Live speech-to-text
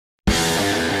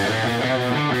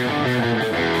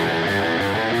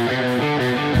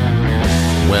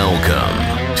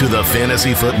to the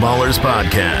Fantasy Footballers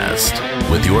Podcast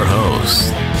with your hosts,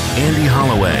 Andy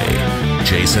Holloway,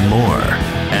 Jason Moore,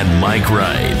 and Mike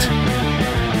Wright.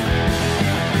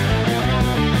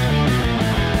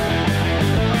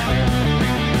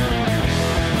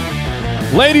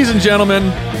 Ladies and gentlemen,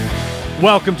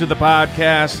 welcome to the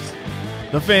podcast,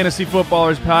 the Fantasy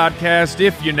Footballers Podcast,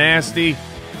 if you're nasty.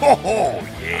 Oh,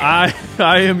 yeah.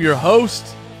 I am your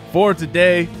host for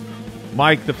today,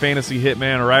 Mike the Fantasy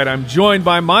Hitman, all right? I'm joined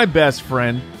by my best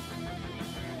friend,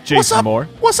 Jason Moore.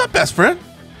 What's up, best friend?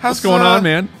 What's going on,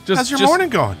 man? How's your morning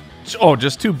going? Oh,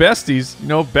 just two besties,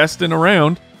 besting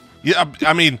around. Yeah,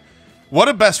 I mean, what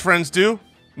do best friends do?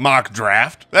 Mock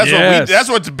draft. That's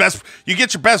what's best. You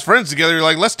get your best friends together. You're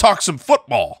like, let's talk some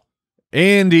football.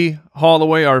 Andy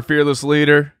Holloway, our fearless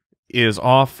leader, is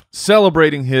off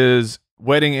celebrating his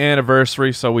wedding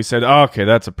anniversary. So we said, okay,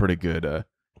 that's a pretty good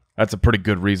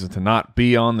reason to not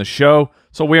be on the show.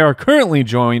 So we are currently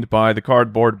joined by the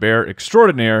cardboard bear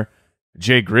extraordinaire,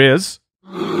 Jay Grizz.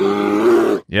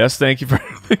 Yes, thank you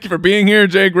for being here,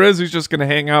 Jay Grizz. Who's just going to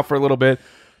hang out for a little bit.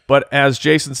 But as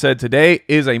Jason said, today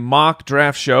is a mock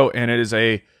draft show, and it is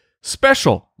a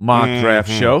special mock draft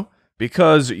show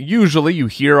because usually you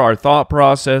hear our thought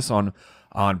process on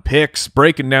picks,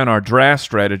 breaking down our draft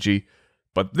strategy.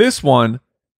 But this one,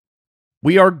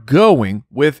 we are going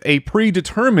with a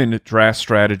predetermined draft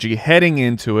strategy heading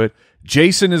into it.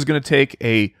 Jason is going to take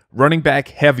a running back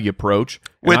heavy approach,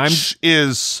 which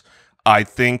is, I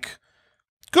think,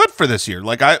 good for this year.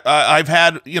 Like I've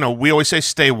had, we always say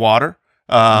stay water.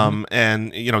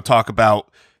 And, talk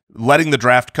about letting the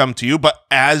draft come to you. But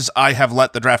as I have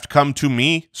let the draft come to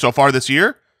me so far this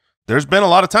year, there's been a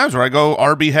lot of times where I go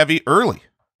RB heavy early.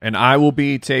 And I will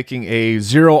be taking a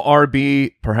 0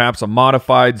 RB, perhaps a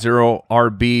modified 0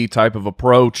 RB type of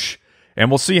approach. And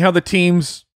we'll see how the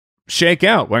teams shake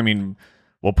out. I mean,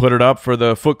 we'll put it up for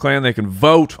the Foot Clan. They can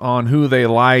vote on who they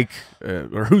like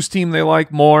or whose team they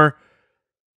like more.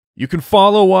 You can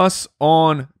follow us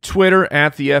on Twitter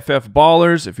at the FF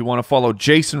Ballers. If you want to follow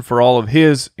Jason for all of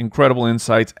his incredible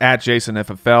insights at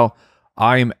JasonFFL,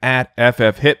 I am at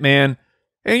FF Hitman.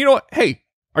 And you know what? Hey,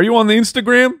 are you on the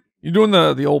Instagram? You doing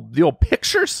the old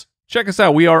pictures? Check us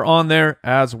out. We are on there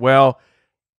as well.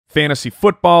 Fantasy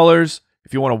Footballers.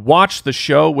 If you want to watch the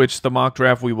show, which the mock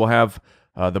draft, we will have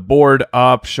the board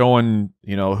up showing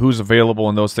who's available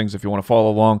and those things. If you want to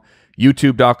follow along,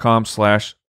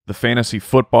 youtube.com/The Fantasy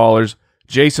Footballers.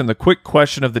 Jason, the quick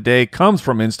question of the day comes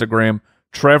from Instagram.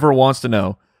 Trevor wants to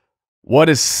know, what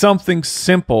is something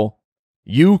simple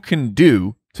you can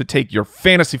do to take your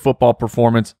fantasy football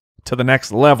performance to the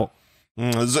next level?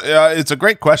 It's a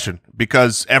great question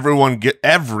because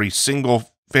every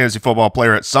single fantasy football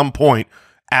player at some point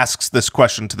asks this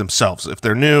question to themselves. If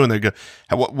they're new and they go,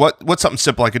 what's something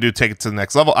simple I could do to take it to the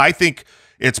next level? I think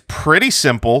it's pretty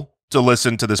simple to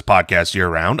listen to this podcast year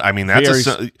round. I mean, that's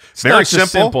very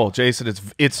simple. Jason.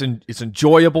 It's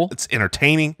enjoyable. It's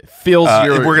entertaining. It feels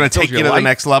we're going to take you to the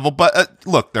next level. But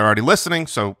look, they're already listening.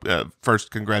 So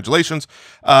first, congratulations.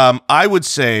 I would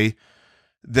say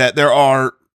that there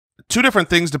are two different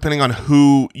things depending on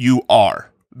who you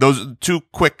are. Those two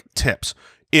quick tips.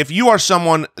 If you are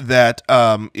someone that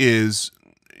is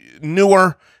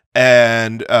newer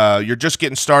and you're just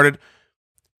getting started,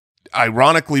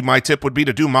 ironically, my tip would be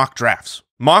to do mock drafts.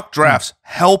 Mock drafts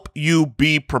help you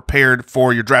be prepared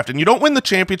for your draft. And you don't win the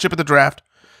championship at the draft,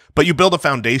 but you build a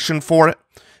foundation for it.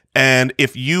 And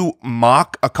if you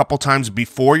mock a couple times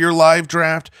before your live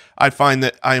draft, I find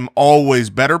that I am always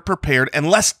better prepared and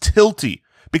less tilty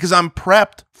because I'm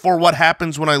prepped for what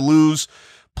happens when I lose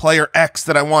player X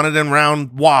that I wanted in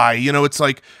round Y. It's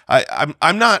like I'm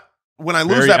not, when I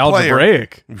lose very that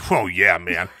algebraic player. Oh, yeah,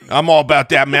 man. I'm all about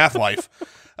that math life.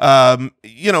 I'm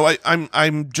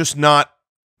just not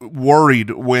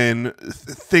worried when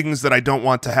things that I don't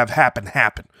want to have happen.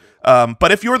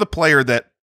 But if you're the player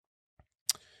that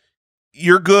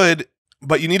you're good,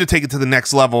 but you need to take it to the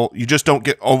next level, you just don't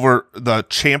get over the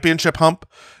championship hump.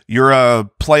 You're a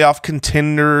playoff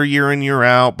contender year in, year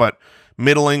out, but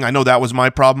middling. I know that was my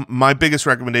problem. My biggest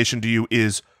recommendation to you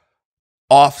is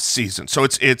off season. So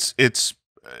it's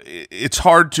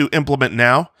hard to implement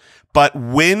now, but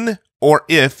when or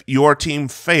if your team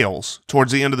fails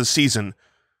towards the end of the season,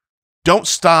 don't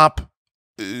stop,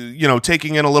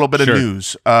 taking in a little bit of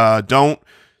news. Don't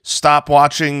stop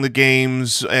watching the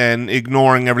games and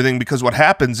ignoring everything, because what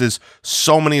happens is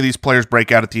so many of these players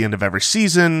break out at the end of every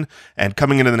season, and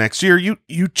coming into the next year,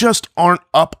 you just aren't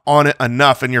up on it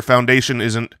enough, and your foundation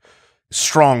isn't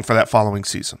strong for that following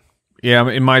season. Yeah,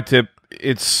 in my tip,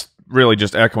 it's really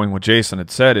just echoing what Jason had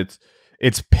said.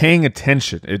 It's paying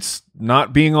attention. It's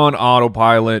not being on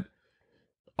autopilot.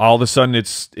 all of a sudden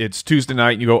it's Tuesday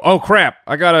night and you go, oh crap,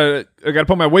 I gotta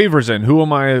put my waivers in. Who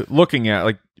am I looking at?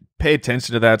 Like, pay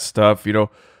attention to that stuff. You know,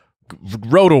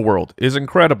 Roto World is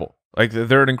incredible. Like,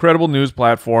 they're an incredible news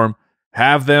platform.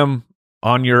 Have them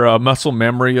on your muscle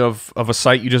memory of a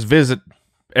site you just visit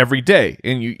every day,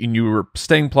 and you were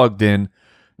staying plugged in,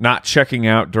 not checking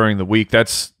out during the week.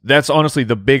 That's honestly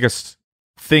the biggest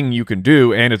thing you can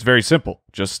do, and it's very simple.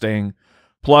 Just staying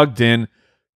plugged in.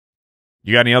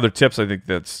 You got any other tips? I think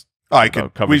that's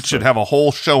we should have a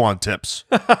whole show on tips.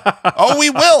 Oh, we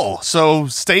will. So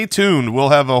stay tuned. We'll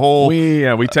have a whole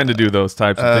we tend to do those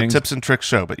types of things. Tips and tricks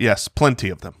show, but yes, plenty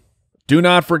of them. Do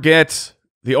not forget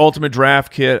the Ultimate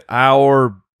Draft Kit,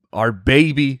 our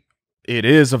baby. It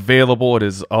is available. It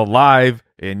is alive,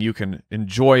 and you can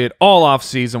enjoy it all off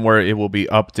season, where it will be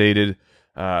updated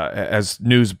as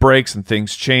news breaks and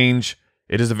things change.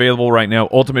 It is available right now.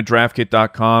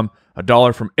 UltimateDraftKit.com.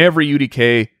 $1 from every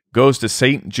UDK goes to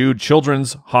St. Jude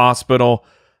Children's Hospital.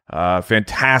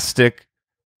 Fantastic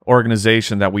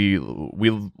organization that we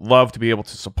love to be able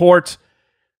to support.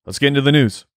 Let's get into the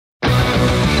news.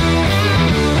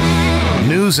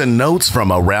 News and notes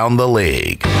from around the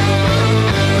league.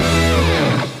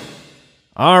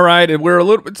 All right, and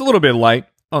it's a little bit light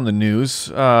on the news.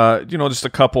 Just a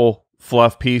couple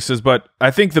fluff pieces, but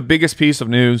I think the biggest piece of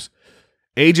news,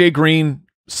 AJ Green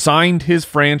signed his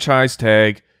franchise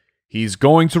tag. He's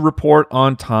going to report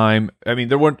on time. I mean,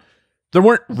 there weren't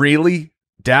really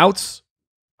doubts,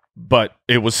 but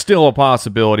it was still a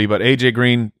possibility. But AJ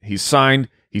Green, he's signed.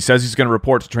 He says he's going to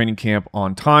report to training camp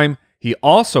on time. He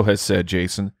also has said,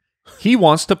 Jason, he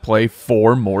wants to play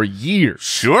 4 more years.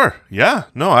 Sure. Yeah.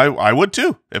 No, I would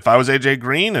too. If I was AJ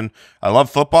Green and I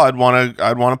love football, I'd want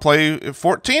to play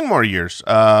 14 more years.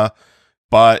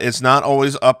 But it's not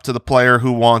always up to the player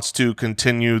who wants to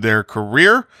continue their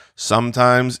career.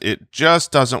 Sometimes it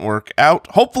just doesn't work out.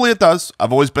 Hopefully it does.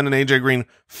 I've always been an AJ Green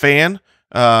fan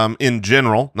in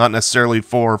general, not necessarily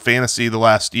for fantasy the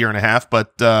last year and a half,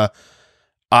 but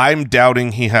I'm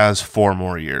doubting he has 4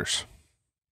 more years.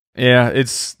 Yeah,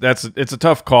 it's a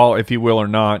tough call, if you will or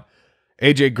not.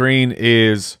 AJ Green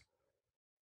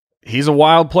he's a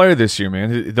wild player this year,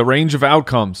 man. The range of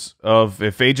outcomes of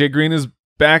if AJ Green is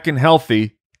back and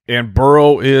healthy and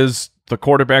Burrow is the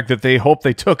quarterback that they hope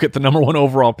they took at the #1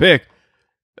 overall pick,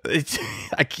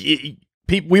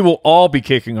 we will all be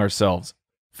kicking ourselves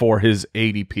for his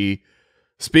ADP.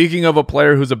 Speaking of a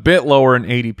player who's a bit lower in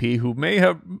ADP, who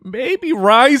may be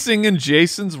rising in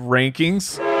Jason's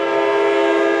rankings.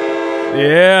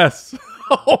 Yes.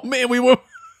 Oh man, we were.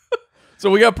 So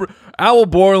we got Owl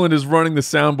Borland is running the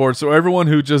soundboard. So everyone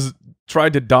who just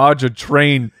tried to dodge a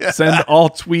train, send all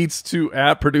tweets to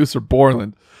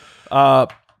 @producerborland.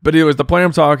 But it was the player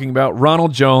I'm talking about,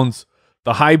 Ronald Jones.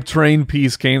 The hype train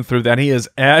piece came through that he has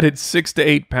added 6 to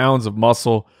 8 pounds of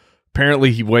muscle.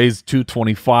 Apparently, he weighs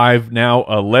 225 now.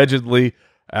 Allegedly,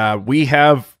 we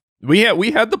had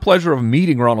the pleasure of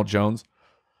meeting Ronald Jones.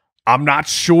 I'm not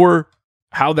sure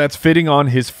how that's fitting on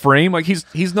his frame. Like he's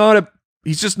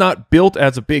just not built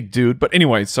as a big dude. But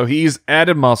anyway, so he's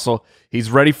added muscle. He's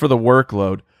ready for the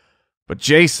workload. But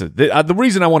Jason, the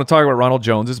reason I want to talk about Ronald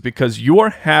Jones is because you are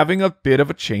having a bit of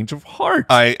a change of heart.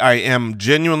 I am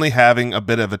genuinely having a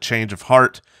bit of a change of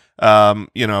heart. Like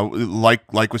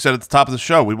we said at the top of the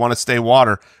show, we want to stay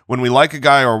water. When we like a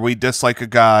guy or we dislike a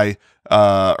guy,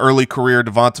 early career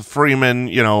Devonta Freeman,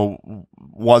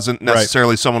 wasn't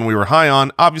necessarily someone we were high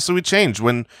on. Obviously, we changed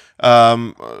when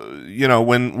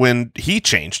he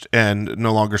changed and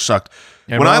no longer sucked.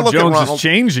 And when Ronald Jones is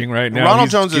changing right now. Ronald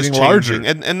Jones is changing,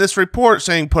 and this report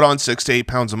saying put on 6 to 8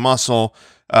 pounds of muscle.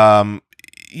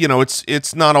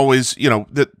 It's not always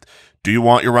that. Do you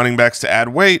want your running backs to add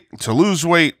weight, to lose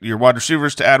weight, your wide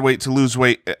receivers to add weight, to lose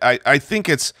weight? I think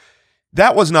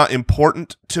that was not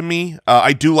important to me.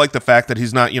 I do like the fact that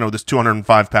he's not, this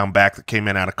 205-pound back that came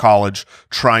in out of college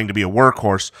trying to be a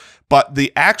workhorse. But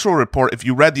the actual report, if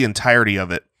you read the entirety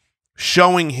of it,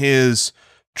 showing his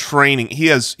training, he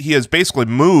has basically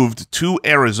moved to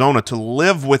Arizona to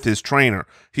live with his trainer.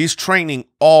 He's training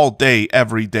all day,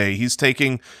 every day. He's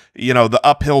taking, the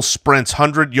uphill sprints,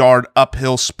 100-yard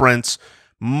uphill sprints,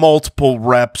 multiple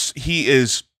reps.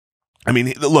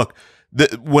 Look,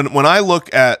 when I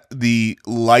look at the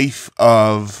life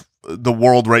of the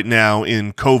world right now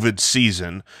in COVID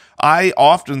season, I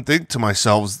often think to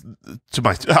myself,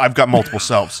 I've got multiple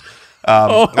selves.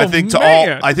 I think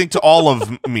to all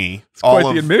of me, it's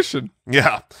quite the admission.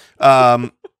 Yeah.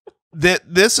 That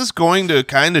this is going to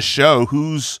kind of show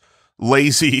who's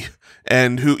lazy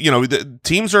and who, the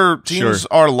teams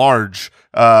are large.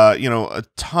 A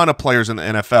ton of players in the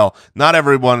NFL. Not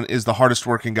everyone is the hardest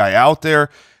working guy out there.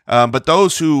 But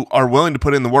those who are willing to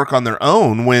put in the work on their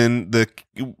own when they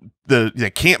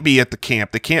can't be at the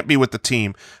camp, they can't be with the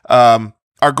team,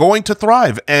 are going to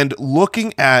thrive. And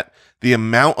looking at the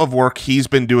amount of work he's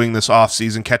been doing this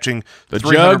offseason, catching the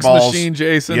 300 Jugs balls. machine,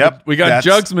 Jason. Yep, We got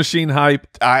Jugs machine hype.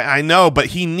 I know, but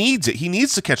he needs it. He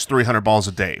needs to catch 300 balls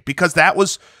a day, because that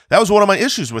was one of my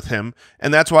issues with him,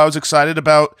 and that's why I was excited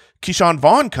about Keyshawn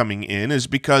Vaughn coming in, is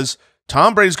because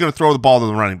Tom Brady's going to throw the ball to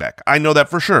the running back. I know that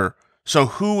for sure. So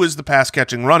who is the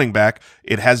pass-catching running back?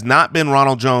 It has not been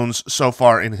Ronald Jones so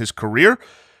far in his career.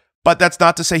 But that's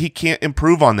not to say he can't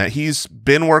improve on that. He's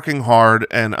been working hard,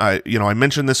 and I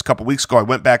mentioned this a couple weeks ago. I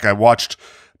went back, I watched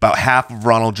about half of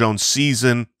Ronald Jones'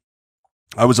 season.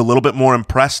 I was a little bit more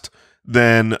impressed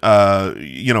than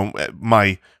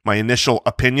my initial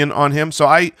opinion on him. So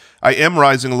I am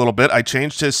rising a little bit. I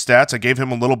changed his stats. I gave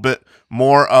him a little bit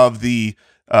more of the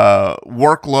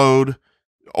workload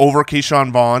over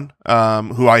Keyshawn Vaughn,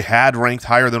 who I had ranked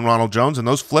higher than Ronald Jones, and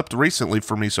those flipped recently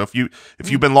for me. So if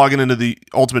you've been logging into the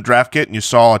Ultimate Draft Kit and you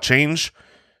saw a change,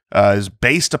 is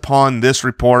based upon this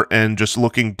report and just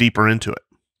looking deeper into it.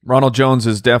 Ronald Jones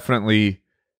is definitely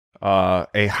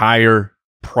a higher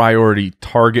priority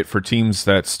target for teams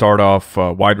that start off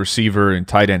wide receiver and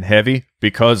tight end heavy,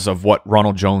 because of what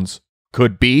Ronald Jones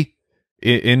could be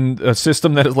in a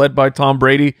system that is led by Tom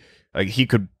Brady. Like, he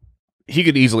could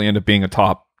easily end up being a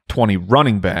top 20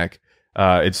 running back.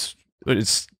 It's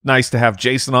nice to have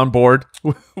Jason on board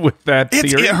with that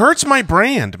theory. It hurts my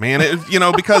brand, man.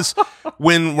 Because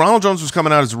when Ronald Jones was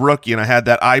coming out as a rookie, and I had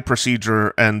that eye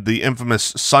procedure and the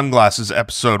infamous sunglasses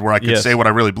episode where I could say what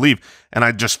I really believe, and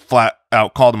I just flat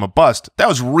out called him a bust, that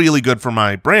was really good for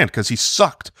my brand, because he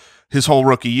sucked his whole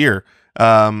rookie year.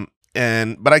 But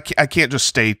I can't just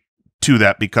stay to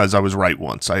that because I was right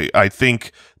once. I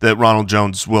think that Ronald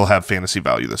Jones will have fantasy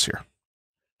value this year.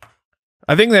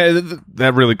 I think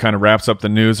that really kind of wraps up the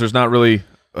news. There's not really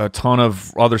a ton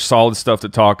of other solid stuff to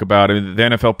talk about. I mean, the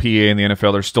NFLPA and the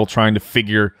NFL are still trying to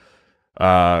figure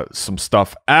some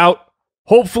stuff out.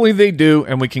 Hopefully they do,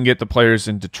 and we can get the players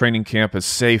into training camp as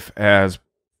safe as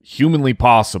humanly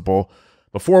possible.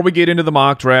 Before we get into the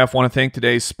mock draft, I want to thank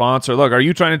today's sponsor. Look, are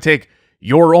you trying to take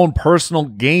your own personal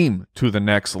game to the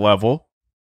next level?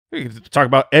 We can talk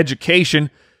about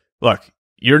education. Look,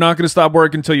 you're not going to stop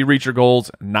working until you reach your goals.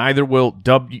 Neither will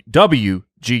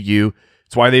WGU.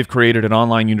 It's why they've created an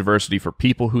online university for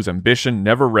people whose ambition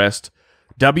never rests.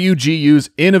 WGU's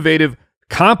innovative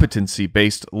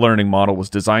competency-based learning model was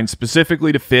designed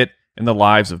specifically to fit in the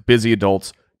lives of busy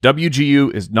adults.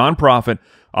 WGU is nonprofit,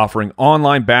 offering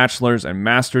online bachelor's and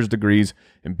master's degrees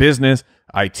in business,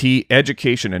 IT,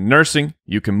 education, and nursing.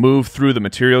 You can move through the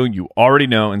material you already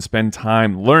know and spend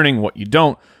time learning what you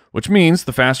don't, which means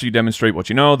the faster you demonstrate what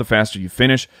you know, the faster you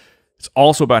finish. It's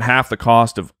also about half the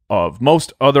cost of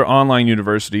most other online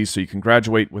universities, so you can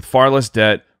graduate with far less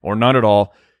debt or none at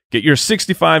all. Get your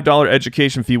 $65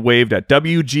 education fee waived at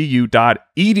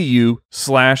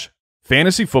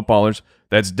wgu.edu/fantasyfootballers.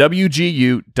 That's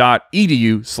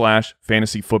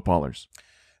wgu.edu/fantasyfootballers.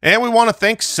 And we want to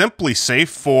thank Simply Safe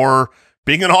for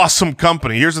being an awesome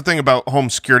company. Here's the thing about home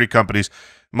security companies.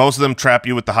 Most of them trap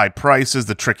you with the high prices,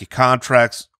 the tricky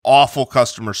contracts, awful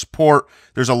customer support.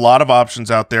 There's a lot of options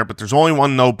out there, but there's only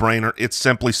one no-brainer. It's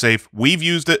Simply Safe. We've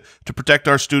used it to protect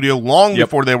our studio long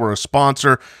before they were a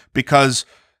sponsor, because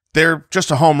they're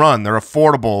just a home run. They're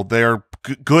affordable. They're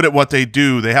good at what they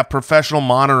do. They have professional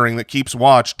monitoring that keeps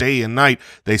watch day and night.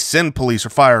 They send police or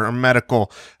fire or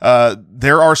medical.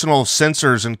 Their arsenal of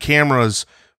sensors and cameras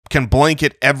can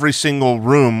blanket every single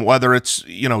room, whether it's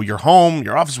your home,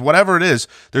 your office, whatever it is.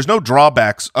 There's no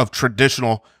drawbacks of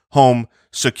traditional home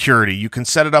security. You can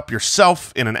set it up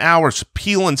yourself in an hour. It's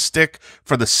peel and stick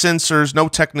for the sensors. No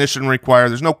technician required.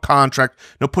 There's no contract,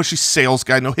 no pushy sales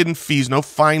guide, no hidden fees, no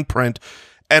fine print.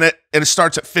 And it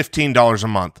starts at $15 a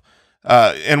month.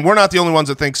 And we're not the only ones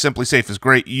that think Simply Safe is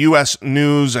great. U.S.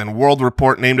 News and World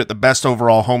Report named it the best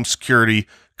overall home security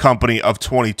company of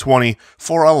 2020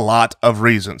 for a lot of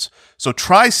reasons. So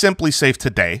try Simply Safe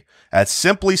today at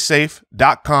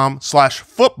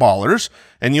simplysafe.com/footballers,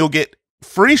 and you'll get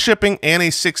free shipping and a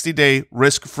 60-day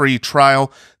risk-free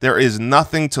trial. There is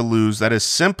nothing to lose. That is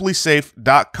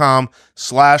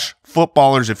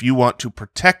simplysafe.com/footballers if you want to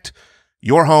protect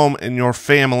your home and your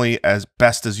family as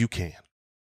best as you can.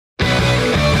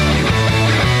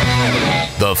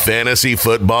 The Fantasy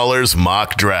Footballers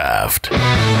Mock Draft.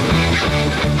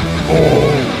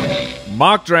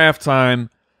 Mock draft time.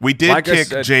 We did kick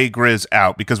Jay Grizz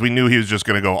out because we knew he was just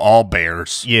going to go all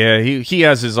Bears. Yeah, he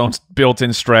has his own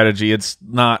built-in strategy. It's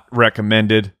not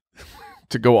recommended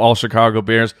to go all Chicago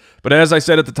Bears. But as I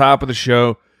said at the top of the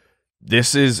show,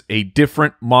 This is a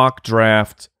different mock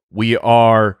draft. We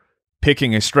are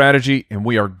picking a strategy, and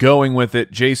we are going with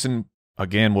it. Jason,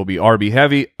 again, will be RB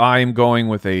heavy. I am going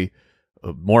with a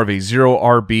more of a 0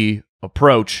 RB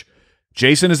approach.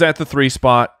 Jason is at the 3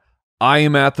 spot. I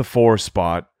am at the 4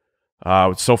 spot.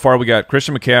 So far, we got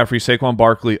Christian McCaffrey, Saquon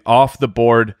Barkley off the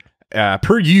board,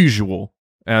 per usual,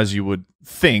 as you would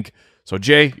think. So,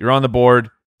 Jay, you're on the board.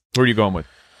 Who are you going with?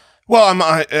 Well,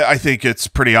 I think it's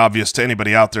pretty obvious to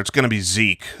anybody out there. It's going to be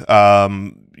Zeke.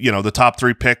 The top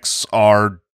 3 picks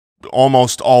are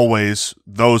almost always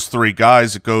those 3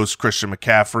 guys. It goes Christian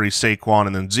McCaffrey, Saquon,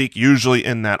 and then Zeke, usually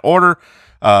in that order.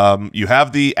 You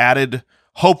have the added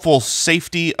hopeful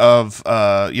safety of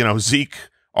Zeke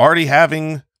already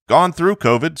having gone through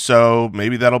COVID, so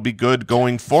maybe that'll be good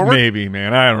going forward. Maybe,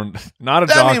 man. Not a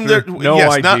doctor.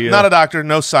 Not a doctor,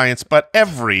 no science, but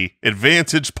every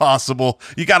advantage possible.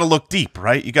 You got to look deep,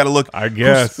 right? You got to look. I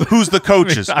guess who's the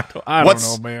coaches? I don't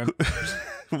know, man.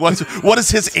 What is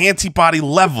his antibody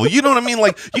level? You know what I mean?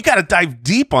 Like, you got to dive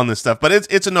deep on this stuff, but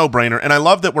it's a no-brainer, and I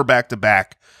love that we're back to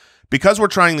back because we're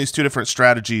trying these 2 different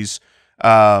strategies.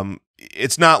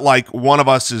 It's not like one of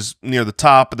us is near the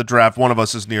top of the draft, one of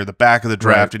us is near the back of the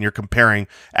draft, and you're comparing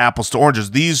apples to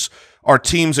oranges. These are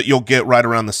teams that you'll get right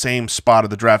around the same spot of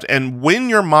the draft. And when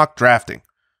you're mock drafting,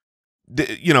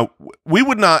 we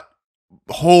would not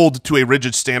hold to a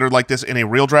rigid standard like this in a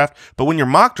real draft, but when you're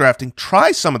mock drafting,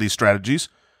 try some of these strategies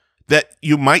that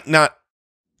you might not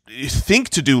think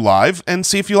to do live and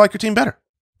see if you like your team better.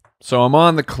 So I'm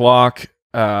on the clock.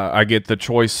 I get the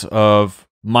choice of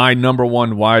my number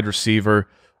 1 wide receiver.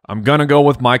 I'm gonna go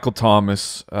with Michael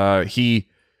Thomas. He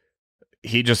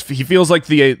feels like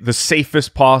the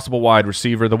safest possible wide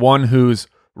receiver, the one whose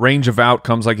range of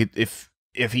outcomes, like if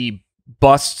he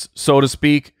busts, so to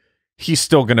speak, he's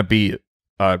still gonna be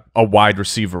a wide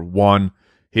receiver 1.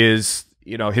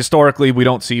 Historically, we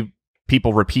don't see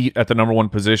people repeat at the number 1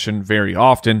 position very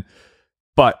often,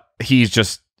 but he's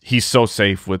so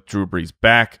safe with Drew Brees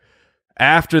back.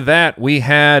 After that, we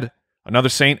had another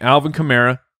Saint, Alvin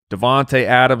Kamara, Devontae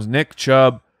Adams, Nick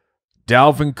Chubb,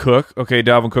 Dalvin Cook. Okay,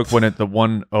 Dalvin Cook went at the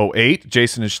 108.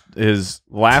 Jason is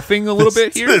laughing a little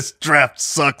bit here. This draft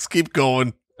sucks. Keep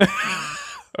going.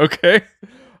 Okay.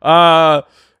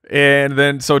 And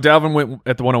then, so Dalvin went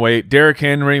at the 108. Derrick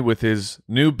Henry with his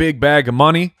new big bag of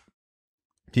money,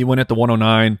 he went at the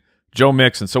 109. Joe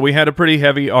Mixon. So we had a pretty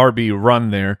heavy RB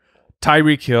run there.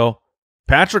 Tyreek Hill,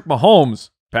 Patrick Mahomes.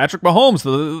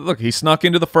 Look, he snuck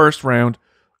into the 1st round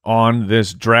on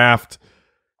this draft.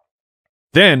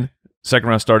 Then, 2nd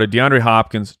round started DeAndre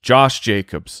Hopkins, Josh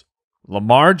Jacobs,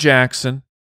 Lamar Jackson,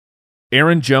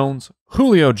 Aaron Jones,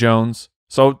 Julio Jones.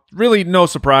 So really no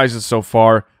surprises so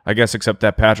far, I guess, except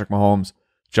that Patrick Mahomes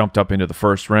jumped up into the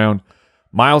 1st round.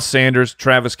 Miles Sanders,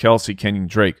 Travis Kelce, Kenyon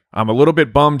Drake. I'm a little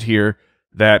bit bummed here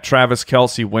that Travis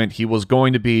Kelce went. He was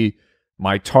going to be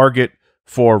my target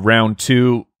for round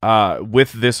 2.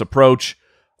 With this approach,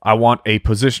 I want a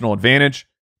positional advantage.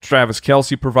 Travis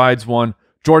Kelce provides one.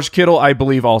 George Kittle, I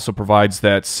believe, also provides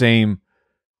that same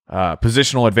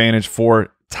positional advantage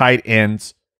for tight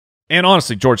ends. And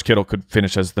honestly, George Kittle could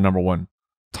finish as the number 1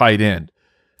 tight end.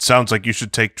 Sounds like you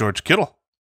should take George Kittle.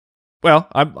 Well,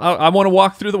 I want to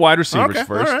walk through the wide receivers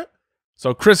first. All right.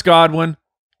 So Chris Godwin,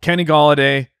 Kenny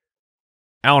Golladay,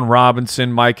 Allen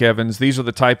Robinson, Mike Evans. These are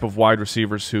the type of wide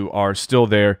receivers who are still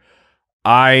there.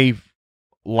 I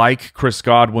like Chris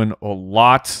Godwin a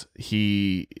lot.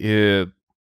 I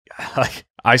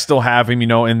still have him,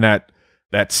 in that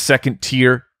 2nd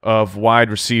tier of wide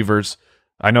receivers.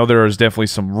 I know there is definitely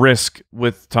some risk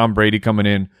with Tom Brady coming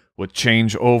in with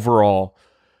change overall.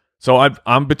 So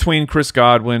I'm between Chris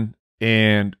Godwin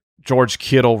and George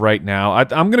Kittle right now.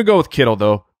 I'm going to go with Kittle,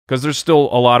 though, because there's still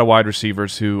a lot of wide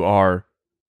receivers who are,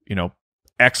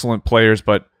 excellent players,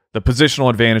 but the positional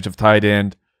advantage of tight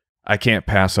end, I can't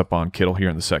pass up on Kittle here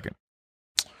in the 2nd.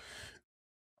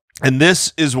 And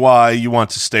this is why you want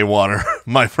to stay water,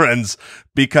 my friends,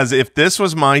 because if this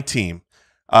was my team,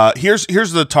 here's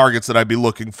the targets that I'd be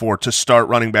looking for to start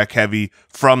running back heavy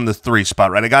from the 3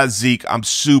 spot, right? I got Zeke. I'm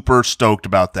super stoked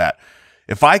about that.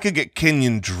 If I could get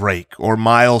Kenyon Drake or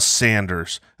Miles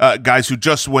Sanders, guys who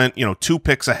just went, 2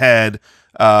 picks ahead,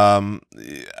 I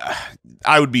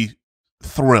would be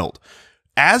thrilled.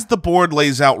 As the board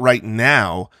lays out right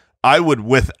now, I would,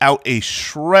 without a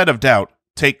shred of doubt,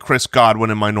 take Chris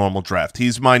Godwin in my normal draft.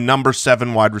 He's my number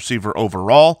 7 wide receiver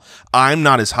overall. I'm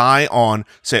not as high on,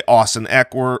 say, Austin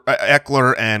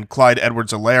Eckler and Clyde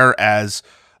Edwards-Helaire as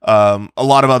a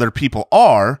lot of other people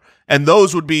are, and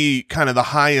those would be kind of the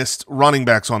highest running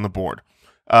backs on the board.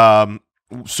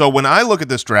 So when I look at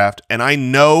this draft, and I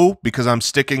know because I'm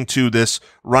sticking to this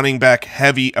running back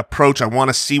heavy approach, I want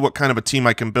to see what kind of a team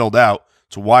I can build out.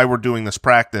 It's why we're doing this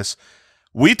practice.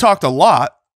 We talked a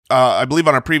lot, I believe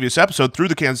on our previous episode, through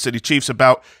the Kansas City Chiefs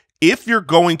about if you're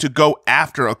going to go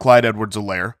after a Clyde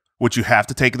Edwards-Helaire, which you have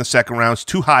to take in the second round, it's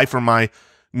too high for my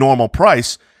normal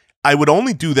price. I would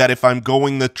only do that if I'm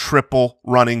going the triple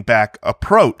running back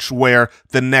approach, where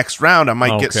the next round I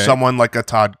might get someone like a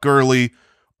Todd Gurley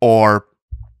or,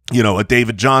 you know, a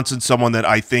David Johnson, someone that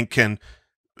I think can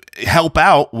help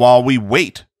out while we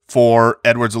wait for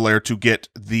Edwards-Helaire to get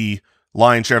the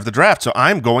lion's share of the draft. So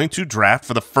I'm going to draft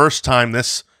for the first time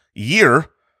this year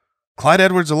Clyde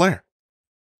Edwards-Helaire.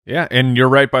 Yeah, and you're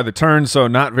right by the turn, so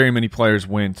not very many players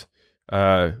went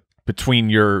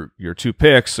between your two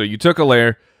picks. So you took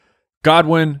Helaire,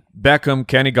 Godwin, Beckham,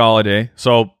 Kenny Golladay.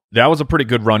 So that was a pretty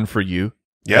good run for you.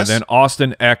 Yes. And then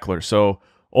Austin Eckler. So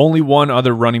only one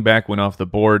other running back went off the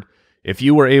board. If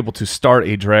you were able to start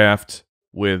a draft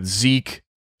with Zeke,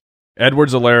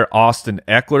 Edwards-Helaire, Austin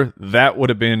Eckler, that would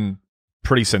have been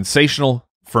pretty sensational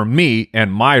for me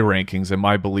and my rankings and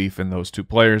my belief in those two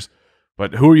players.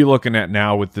 But who are you looking at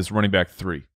now with this running back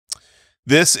 3?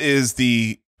 This is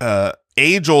the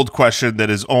age-old question that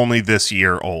is only this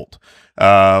year old,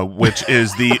 which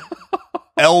is the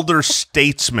elder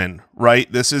statesman,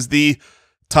 right? This is the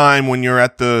time when you're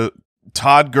at the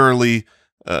Todd Gurley,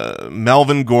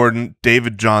 Melvin Gordon,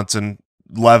 David Johnson,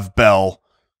 Lev Bell,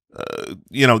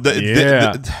 you know,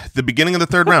 the beginning of the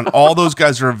third round. All those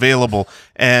guys are available,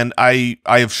 and I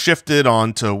have shifted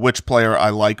on to which player I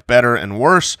like better and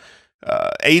worse.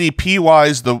 ADP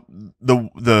wise, the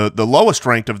lowest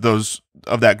ranked of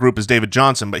that group is David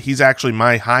Johnson, but he's actually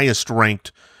my highest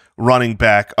ranked running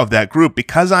back of that group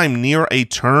because I'm near a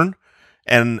turn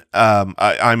and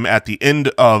I'm at the end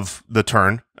of the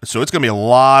turn. So it's going to be a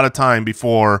lot of time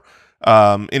before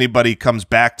anybody comes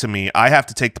back to me. I have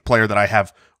to take the player that I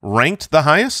have ranked the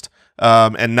highest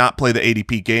and not play the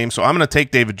ADP game. So I'm going to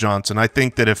take David Johnson. I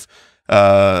think that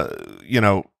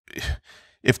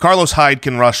if Carlos Hyde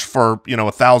can rush for,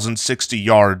 1,060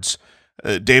 yards,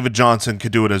 David Johnson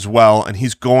could do it as well, and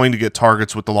he's going to get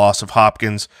targets with the loss of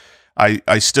Hopkins.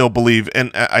 I still believe, and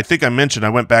I think I mentioned I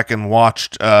went back and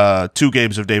watched 2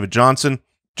 games of David Johnson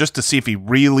just to see if he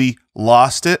really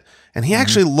lost it, and he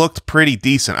actually looked pretty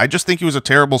decent. I just think he was a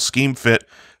terrible scheme fit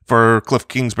for Cliff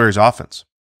Kingsbury's offense.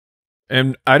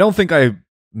 And I don't think I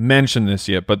mentioned this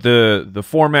yet, but the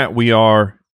format we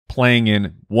are playing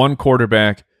in, 1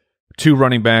 quarterback, 2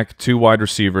 running back, 2 wide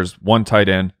receivers, 1 tight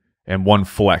end, and 1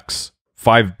 flex.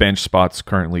 5 bench spots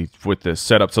currently with this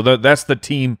setup. So that's the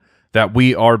team that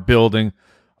we are building.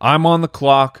 I'm on the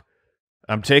clock.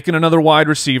 I'm taking another wide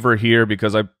receiver here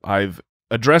because I've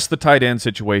addressed the tight end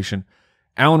situation.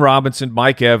 Allen Robinson,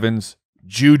 Mike Evans,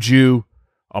 Juju,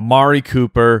 Amari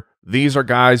Cooper. These are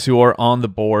guys who are on the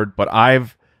board, but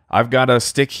I've got to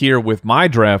stick here with my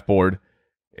draft board,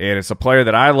 and it's a player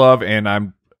that I love, and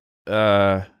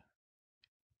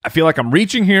I feel like I'm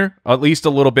reaching here, at least a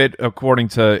little bit according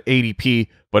to ADP,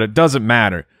 but it doesn't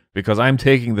matter because I'm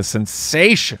taking the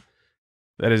sensation.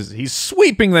 That is, he's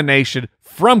sweeping the nation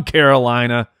from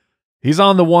Carolina. He's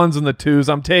on the 1s and the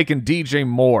 2s. I'm taking DJ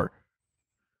Moore.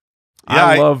 Yeah,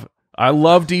 I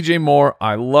love DJ Moore.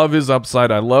 I love his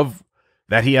upside. I love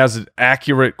that he has an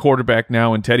accurate quarterback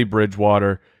now in Teddy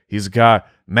Bridgewater. He's got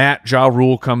Matt Ja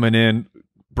Rule coming in,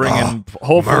 bringing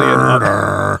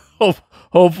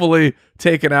hopefully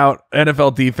taking out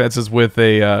NFL defenses with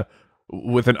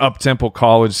an up-tempo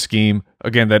college scheme.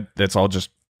 Again, that's all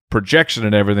just projection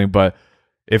and everything, but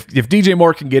if DJ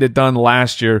Moore can get it done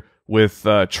last year with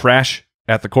trash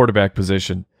at the quarterback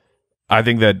position, I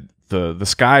think that the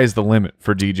sky is the limit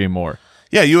for DJ Moore.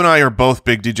 Yeah, you and I are both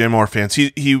big DJ Moore fans.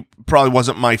 He probably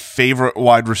wasn't my favorite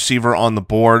wide receiver on the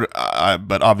board,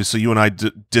 but obviously you and I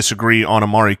disagree on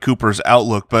Amari Cooper's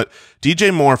outlook, but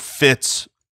DJ Moore fits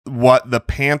what the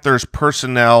Panthers'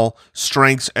 personnel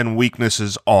strengths and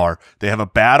weaknesses are. They have a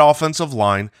bad offensive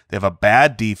line, they have a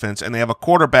bad defense, and they have a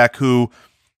quarterback who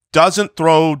doesn't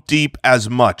throw deep as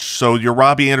much. So your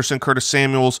Robbie Anderson, Curtis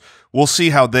Samuels, we'll see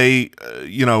how they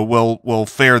will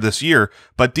fare this year.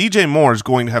 But DJ Moore is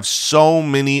going to have so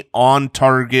many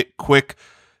on-target, quick,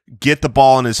 get the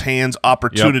ball in his hands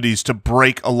opportunities to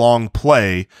break a long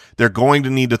play. They're going to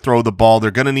need to throw the ball.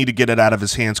 They're going to need to get it out of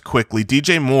his hands quickly.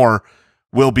 DJ Moore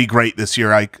will be great this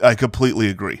year. I completely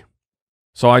agree.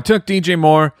 So I took DJ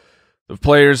Moore. The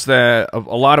players that a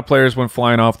lot of players went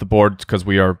flying off the board because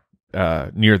we are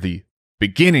near the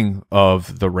beginning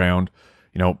of the round.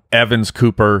 Evans,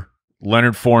 Cooper,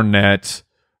 Leonard Fournette.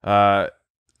 I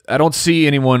don't see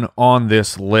anyone on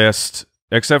this list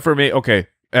except for me. Okay,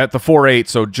 at the 4-8,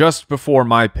 so just before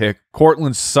my pick,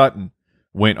 Cortland Sutton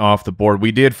went off the board.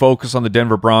 We did focus on the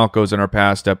Denver Broncos in our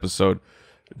past episode.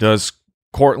 Does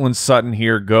Cortland Sutton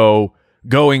here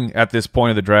going at this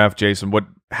point of the draft, Jason? What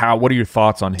are your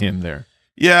thoughts on him there?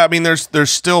 Yeah, I mean, there's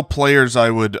still players I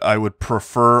would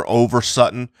prefer over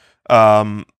Sutton.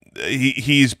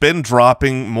 He's been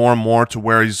dropping more and more to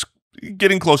where he's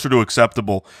getting closer to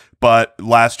acceptable. But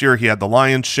last year he had the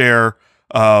lion's share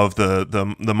of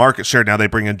the market share. Now they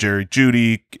bring in Jerry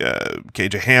Jeudy,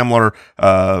 KJ Hamler,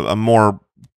 a more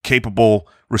capable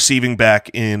receiving back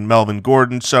in Melvin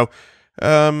Gordon. So,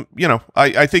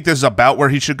 I think this is about where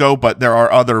he should go, but there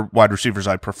are other wide receivers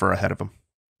I prefer ahead of him.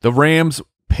 The Rams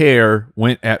pair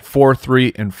went at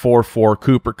 4-3 and 4-4.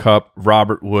 Cooper Kupp,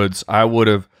 Robert Woods. I would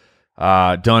have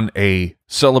done a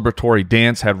celebratory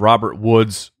dance had Robert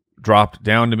Woods dropped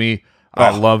down to me.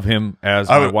 I love him as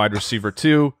my wide receiver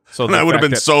too. So I would have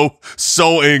been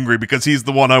so angry because he's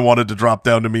the one I wanted to drop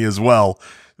down to me as well.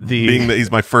 Being that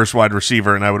he's my first wide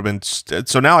receiver, and I would have been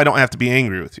so now I don't have to be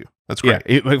angry with you. That's great.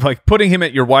 Yeah, like putting him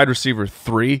at your wide receiver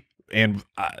 3, and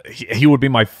he would be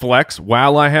my flex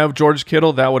while I have George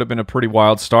Kittle. That would have been a pretty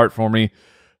wild start for me.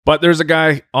 But there's a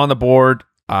guy on the board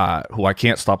who I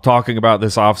can't stop talking about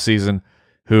this offseason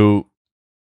who,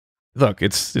 look,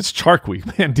 it's Chark week,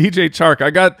 man. DJ Chark. I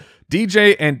got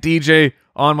DJ and DJ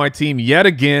on my team yet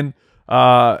again.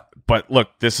 But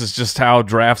look, this is just how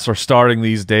drafts are starting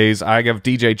these days. I have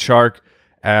DJ Chark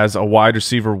as a wide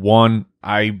receiver 1.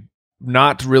 I'm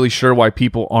not really sure why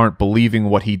people aren't believing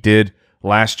what he did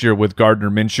last year with Gardner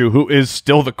Minshew, who is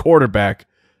still the quarterback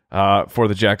for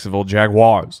the Jacksonville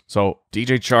Jaguars. So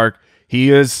DJ Chark,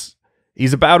 he's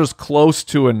about as close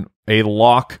to a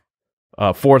lock,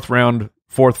 4th,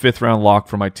 5th round lock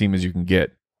for my team as you can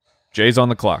get. Jay's on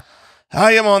the clock.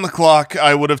 I am on the clock.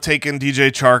 I would have taken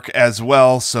DJ Chark as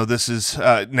well. So this is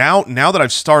now that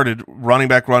I've started running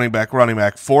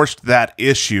back, forced that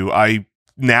issue. I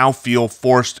now feel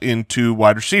forced into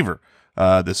wide receiver.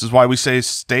 This is why we say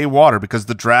stay water, because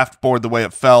the draft board, the way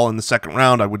it fell in the 2nd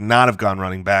round, I would not have gone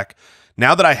running back.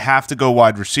 Now that I have to go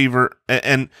wide receiver,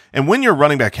 and when you're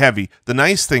running back heavy, the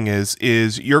nice thing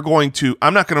is you're going to,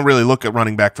 I'm not going to really look at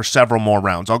running back for several more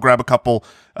rounds. I'll grab a couple,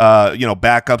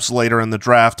 backups later in the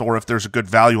draft, or if there's a good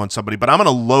value on somebody, but I'm going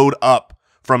to load up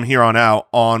from here on out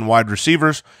on wide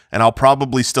receivers, and I'll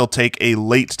probably still take a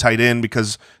late tight end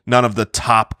because none of the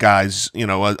top guys,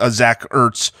 a Zach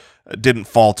Ertz didn't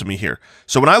fall to me here.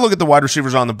 So when I look at the wide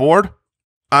receivers on the board,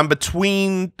 I'm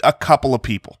between a couple of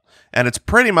people. And it's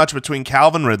pretty much between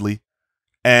Calvin Ridley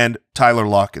and Tyler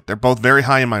Lockett. They're both very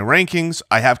high in my rankings.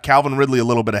 I have Calvin Ridley a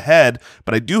little bit ahead,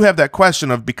 but I do have that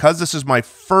question of, because this is my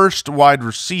first wide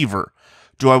receiver,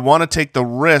 do I want to take the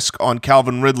risk on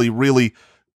Calvin Ridley really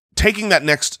taking that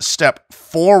next step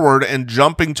forward and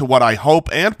jumping to what I hope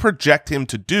and project him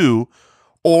to do,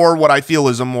 or what I feel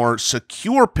is a more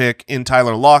secure pick in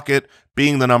Tyler Lockett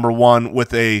being the number 1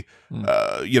 with a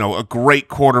great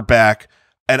quarterback?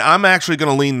 And I'm actually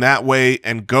going to lean that way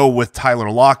and go with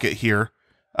Tyler Lockett here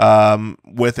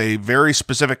with a very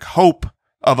specific hope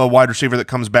of a wide receiver that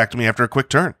comes back to me after a quick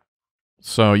turn.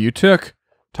 So you took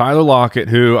Tyler Lockett,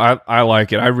 who I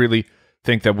like it. I really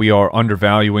think that we are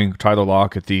undervaluing Tyler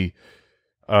Lockett. The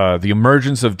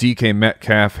emergence of DK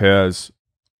Metcalf has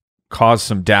caused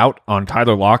some doubt on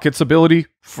Tyler Lockett's ability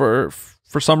for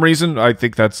some reason. I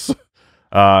think that's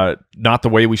not the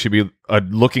way we should be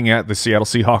looking at the Seattle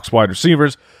Seahawks wide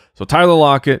receivers. So Tyler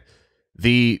Lockett,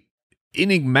 the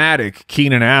enigmatic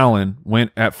Keenan Allen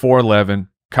went at 4'11",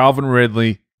 Calvin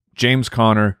Ridley, James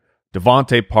Conner,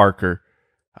 Devontae Parker.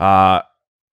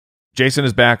 Jason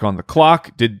is back on the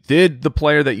clock. Did the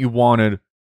player that you wanted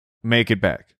make it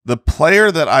back? The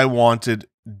player that I wanted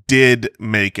did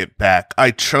make it back.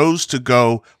 I chose to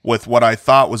go with what I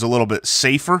thought was a little bit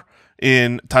safer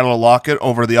in Tyler Lockett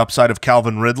over the upside of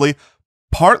Calvin Ridley,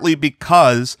 partly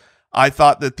because I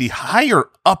thought that the higher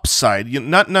upside,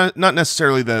 not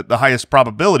necessarily the highest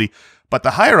probability, but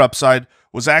the higher upside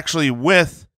was actually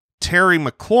with Terry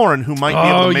McLaurin, who might be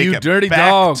able to make it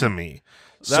back to me.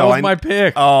 That was my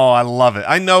pick. Oh, I love it.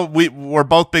 I know we're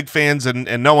both big fans,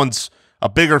 and no one's a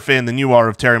bigger fan than you are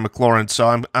of Terry McLaurin,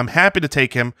 so I'm happy to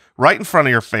take him right in front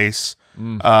of your face.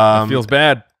 That feels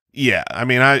bad. Yeah, I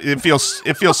mean, it feels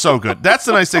so good. That's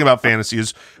the nice thing about fantasy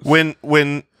is when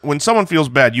someone feels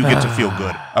bad, you get to feel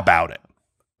good about it.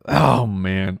 Oh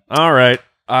man! All right,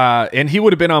 and he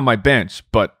would have been on my bench,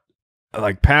 but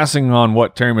like passing on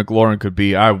what Terry McLaurin could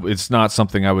be, it's not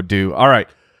something I would do. All right,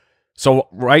 so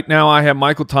right now I have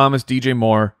Michael Thomas, DJ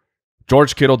Moore,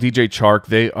 George Kittle, DJ Chark.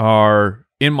 They are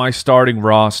in my starting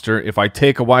roster. If I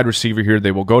take a wide receiver here,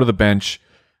 they will go to the bench.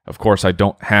 Of course, I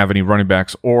don't have any running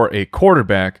backs or a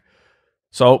quarterback.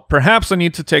 So perhaps I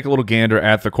need to take a little gander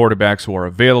at the quarterbacks who are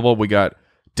available. We got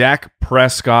Dak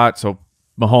Prescott. So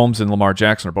Mahomes and Lamar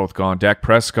Jackson are both gone. Dak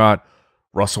Prescott,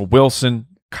 Russell Wilson,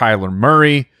 Kyler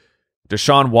Murray,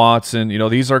 Deshaun Watson.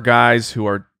 These are guys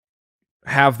who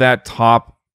have that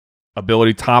top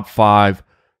ability, top 5,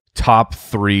 top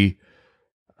 3.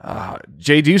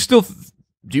 Jay, do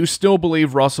you still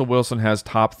believe Russell Wilson has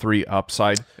top 3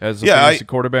 upside as a fantasy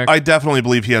quarterback? I definitely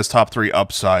believe he has top 3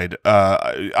 upside.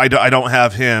 I don't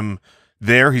have him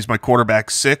there. He's my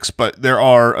quarterback 6, but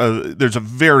there's a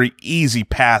very easy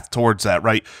path towards that,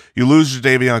 right? You lose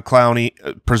Jadeveon Clowney,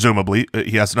 presumably.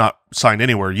 He has not signed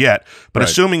anywhere yet, but right.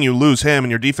 Assuming you lose him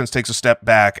and your defense takes a step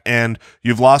back and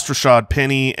you've lost Rashad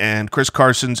Penny and Chris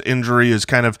Carson's injury is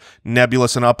kind of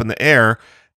nebulous and up in the air,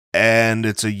 and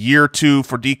it's a year 2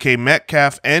 for DK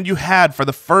Metcalf, and you had, for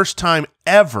the first time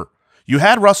ever, you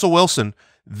had Russell Wilson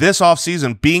this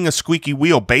offseason being a squeaky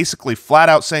wheel, basically flat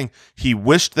out saying he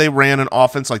wished they ran an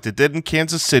offense like they did in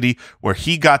Kansas City where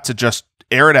he got to just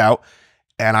air it out.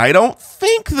 And I don't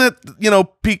think that,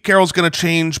 Pete Carroll's going to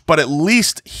change, but at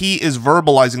least he is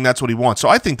verbalizing that's what he wants. So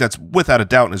I think that's without a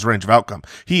doubt in his range of outcome.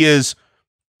 He is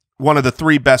one of the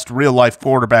 3 best real-life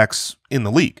quarterbacks in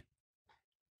the league.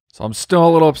 So I'm still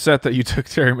a little upset that you took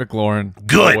Terry McLaurin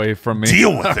away from me.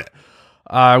 Deal with it.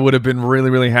 I would have been really,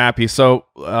 really happy. So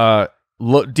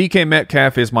DK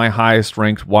Metcalf is my highest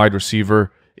ranked wide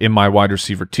receiver in my wide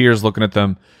receiver tiers. Looking at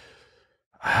them,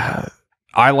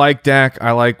 I like Dak,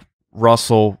 I like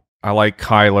Russell, I like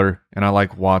Kyler, and I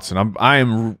like Watson. I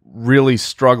am really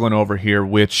struggling over here,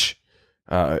 which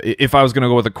if I was going to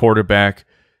go with a quarterback,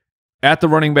 at the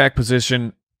running back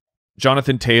position,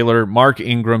 Jonathan Taylor, Mark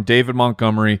Ingram, David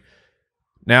Montgomery.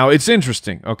 Now, it's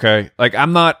interesting, okay? Like,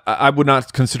 I would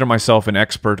not consider myself an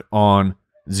expert on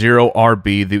zero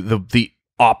RB, the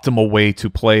optimal way to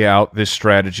play out this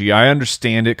strategy. I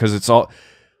understand it because it's all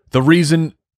the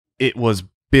reason it was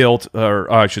built,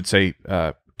 or I should say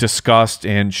discussed,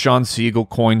 and Sean Siegel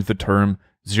coined the term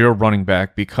zero running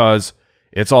back because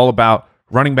it's all about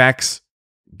running backs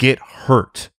get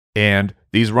hurt, and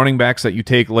these running backs that you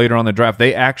take later on the draft,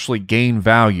 they actually gain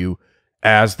value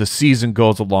as the season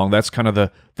goes along. That's kind of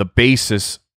the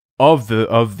basis of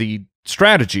the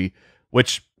strategy,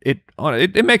 which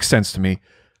it makes sense to me.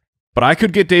 But I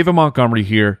could get David Montgomery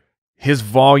here. His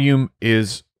volume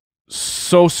is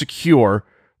so secure.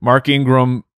 Mark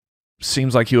Ingram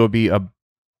seems like he will be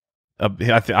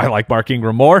I like Mark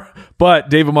Ingram more, but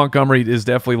David Montgomery is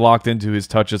definitely locked into his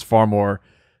touches far more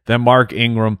than Mark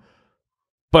Ingram.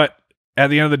 But at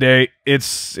the end of the day,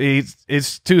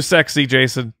 it's too sexy,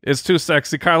 Jason. It's too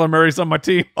sexy. Kyler Murray's on my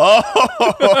team.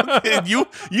 Oh,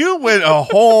 you went a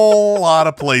whole lot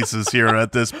of places here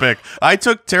at this pick. I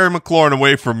took Terry McLaurin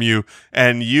away from you,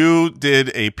 and you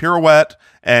did a pirouette,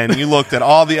 and you looked at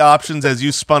all the options as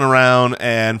you spun around,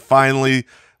 and finally,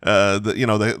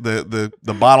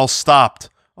 the bottle stopped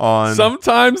on.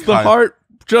 Sometimes the heart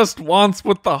just wants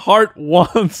what the heart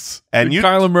wants. And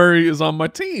Kyler Murray is on my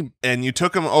team. And you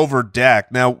took him over Dak.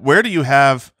 Now, where do you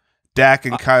have Dak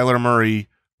and Kyler Murray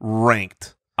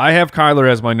ranked? I have Kyler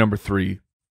as my number 3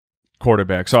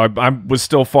 quarterback. So I was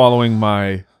still following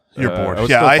my board. I was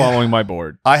still following my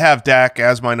board. I have Dak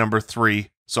as my number 3.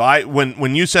 So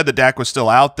when you said that Dak was still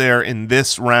out there in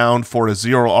this round for a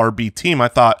zero RB team, I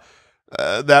thought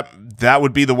that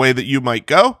would be the way that you might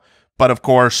go. But of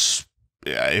course,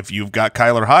 if you've got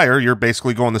Kyler higher, you're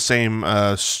basically going the same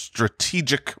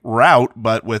strategic route,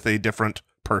 but with a different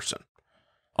person.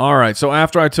 All right, so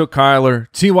after I took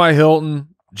Kyler, T.Y.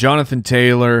 Hilton, Jonathan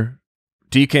Taylor,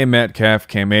 DK Metcalf,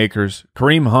 Cam Akers,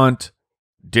 Kareem Hunt,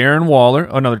 Darren Waller,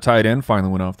 another tight end,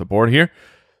 finally went off the board here.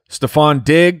 Stephon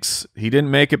Diggs, he didn't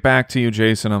make it back to you,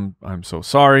 Jason. I'm so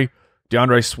sorry.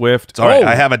 DeAndre Swift. All right,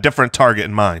 I have a different target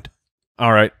in mind.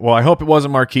 All right. Well, I hope it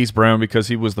wasn't Marquise Brown because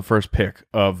he was the first pick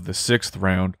of the 6th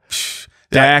round.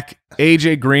 Dak,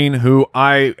 AJ Green, who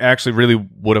I actually really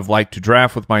would have liked to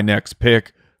draft with my next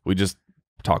pick. We just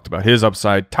talked about his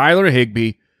upside. Tyler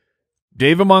Higbee,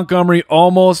 David Montgomery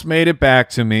almost made it back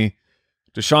to me.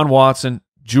 Deshaun Watson,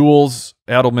 Jules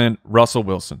Edelman, Russell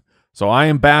Wilson. So I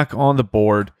am back on the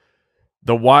board.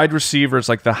 The wide receivers,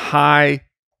 like the high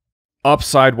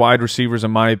upside wide receivers,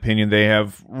 in my opinion, they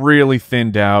have really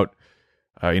thinned out.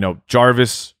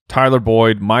 Jarvis, Tyler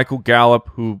Boyd, Michael Gallup,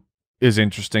 who is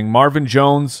interesting. Marvin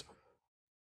Jones,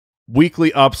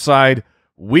 weekly upside,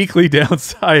 weekly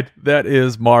downside. That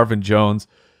is Marvin Jones.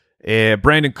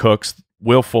 Brandon Cooks,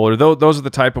 Will Fuller. Those are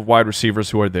the type of wide receivers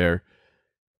who are there.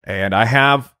 And I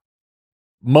have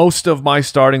most of my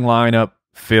starting lineup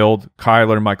filled.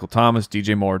 Kyler, Michael Thomas,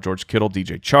 DJ Moore, George Kittle,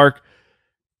 DJ Chark.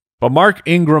 But Mark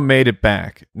Ingram made it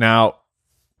back. Now,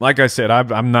 like I said,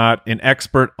 I'm not an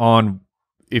expert on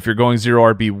if you're going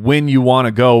 0 RB when you want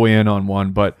to go in on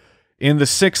one, but in the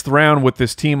 6th round with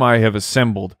this team I have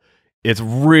assembled, it's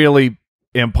really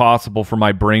impossible for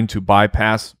my brain to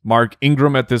bypass Mark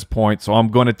Ingram at this point, so I'm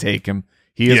going to take him.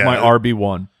 He is my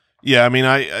RB1. Yeah, I mean,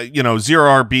 0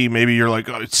 RB, maybe you're like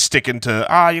sticking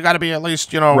to, you got to be at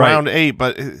least, round 8.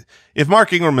 But if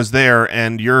Mark Ingram is there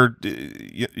and you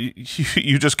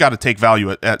just got to take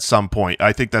value at some point.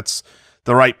 I think that's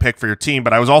the right pick for your team.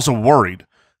 But I was also worried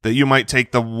that you might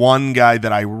take the one guy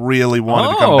that I really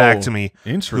wanted to come back to me,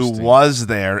 who was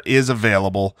there, is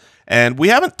available. And we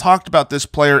haven't talked about this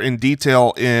player in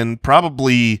detail in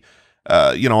probably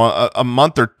a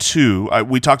month or two.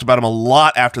 We talked about him a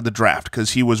lot after the draft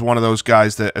because he was one of those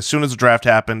guys that as soon as the draft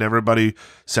happened, everybody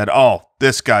said, oh,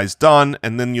 this guy's done.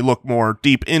 And then you look more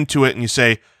deep into it and you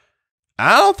say,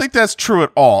 I don't think that's true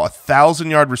at all.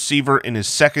 1,000-yard receiver in his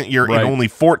 2nd year in only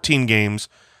 14 games.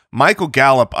 Michael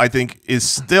Gallup, I think, is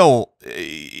still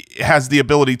has the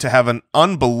ability to have an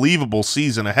unbelievable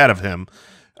season ahead of him.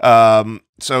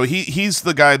 So he's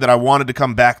the guy that I wanted to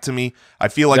come back to me. I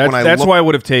feel like that's why I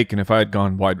would have taken if I had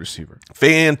gone wide receiver.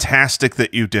 Fantastic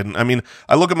that you didn't. I mean,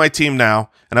 I look at my team now,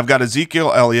 and I've got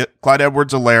Ezekiel Elliott, Clyde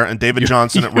Edwards-Helaire, and David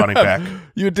Johnson at running back.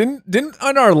 You didn't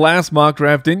on our last mock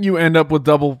draft, didn't you end up with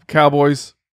double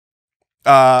Cowboys?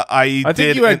 I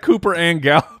think you had Cooper and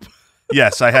Gallup.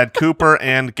 Yes, I had Cooper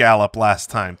and Gallup last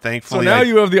time. Thankfully, so now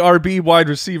you have the RB wide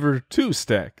receiver 2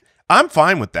 stack. I'm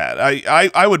fine with that.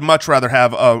 I would much rather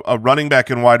have a running back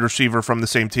and wide receiver from the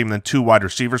same team than 2 wide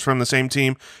receivers from the same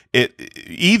team.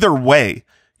 Either way,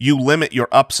 you limit your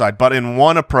upside, but in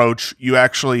one approach, you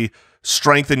actually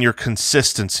strengthen your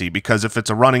consistency because if it's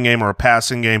a running game or a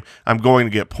passing game, I'm going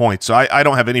to get points. So I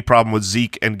don't have any problem with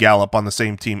Zeke and Gallup on the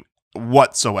same team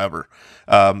whatsoever.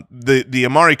 The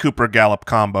Amari Cooper Gallup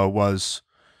combo was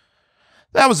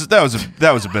a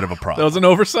bit of a problem. That was an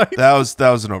oversight. That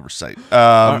was an oversight.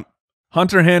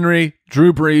 Hunter Henry,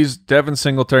 Drew Brees, Devin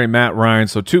Singletary, Matt Ryan.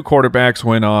 So 2 quarterbacks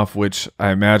went off, which I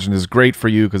imagine is great for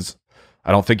you because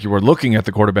I don't think you were looking at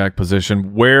the quarterback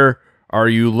position. Where are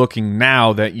you looking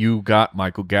now that you got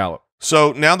Michael Gallup?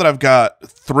 So now that I've got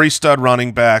 3 stud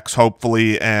running backs,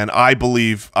 hopefully, and I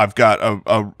believe I've got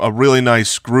a really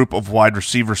nice group of wide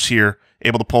receivers here,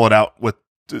 able to pull it out with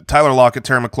Tyler Lockett,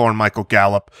 Terry McLaurin, Michael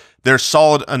Gallup. They're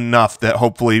solid enough that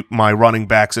hopefully my running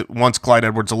backs, once Clyde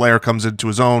Edwards-Helaire comes into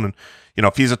his own, and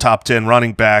if he's a top 10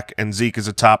 running back and Zeke is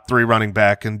a top 3 running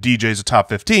back and DJ's a top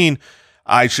 15,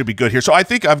 I should be good here. So I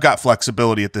think I've got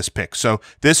flexibility at this pick. So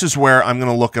this is where I'm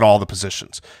going to look at all the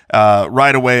positions.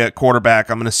 Right away at quarterback,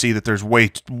 I'm going to see that there's way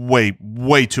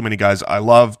too many guys I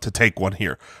love to take one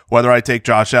here. Whether I take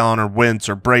Josh Allen or Wentz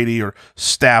or Brady or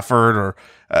Stafford or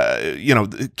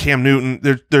Cam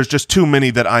Newton, there's just too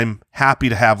many that I'm happy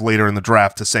to have later in the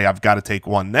draft to say I've got to take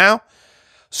one now.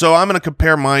 So I'm going to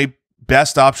compare my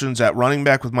best options at running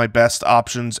back with my best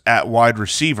options at wide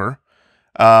receiver.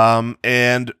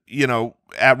 And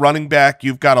at running back,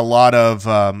 you've got a lot of,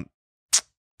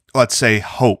 let's say,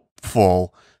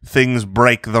 hopeful things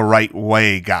break the right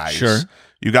way guys. Sure.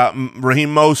 You got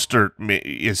Raheem Mostert.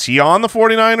 Is he on the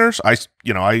 49ers?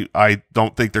 I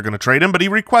don't think they're going to trade him, but he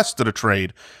requested a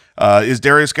trade. Is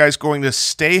Darius Geis going to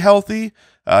stay healthy?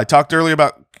 I talked earlier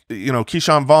about,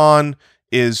 Keyshawn Vaughn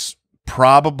is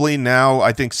probably now,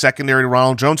 I think, secondary to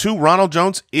Ronald Jones, who Ronald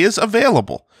Jones is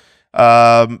available.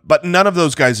 But none of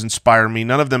those guys inspire me.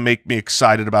 None of them make me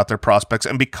excited about their prospects.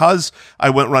 And because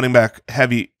I went running back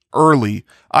heavy early,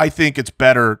 I think it's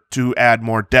better to add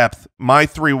more depth. My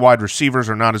 3 wide receivers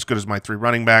are not as good as my 3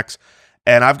 running backs.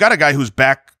 And I've got a guy who's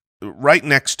back right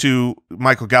next to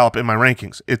Michael Gallup in my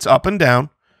rankings. It's up and down,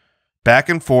 back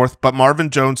and forth, but Marvin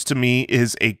Jones to me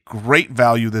is a great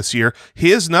value this year.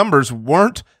 His numbers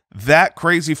weren't that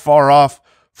crazy far off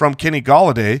from Kenny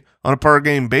Golladay on a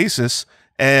per-game basis,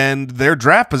 and their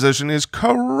draft position is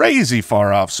crazy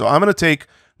far off. So I'm going to take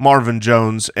Marvin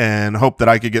Jones and hope that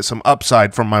I could get some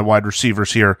upside from my wide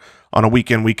receivers here on a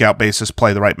week-in, week-out basis,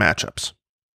 play the right matchups.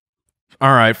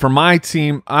 All right, for my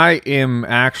team, I am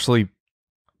actually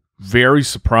very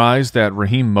surprised that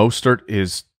Raheem Mostert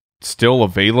is still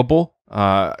available.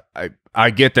 I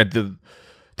get that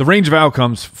the range of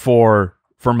outcomes for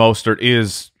Mostert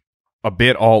is a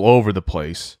bit all over the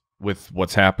place with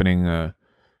what's happening.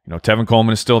 Tevin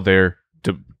Coleman is still there,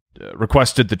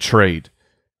 requested the trade.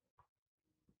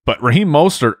 But Raheem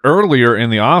Mostert earlier in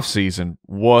the offseason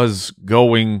was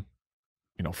going,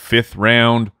 5th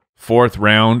round, 4th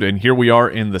round, and here we are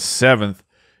in the 7th,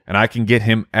 and I can get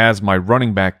him as my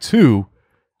running back too.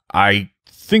 I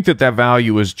think that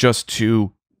value is just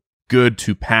too good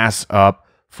to pass up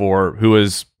for who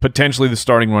is potentially the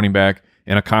starting running back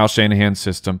in a Kyle Shanahan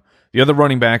system. The other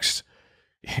running backs,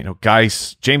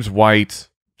 guys, James White,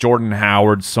 Jordan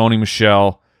Howard, Sony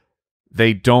Michel,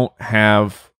 they don't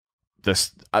have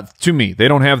this. To me, they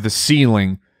don't have the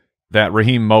ceiling that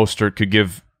Raheem Mostert could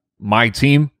give my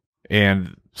team,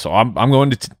 and so I'm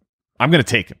going to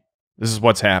take him. This is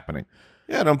what's happening.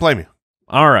 Yeah, don't blame you.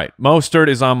 All right, Mostert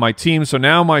is on my team, so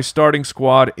now my starting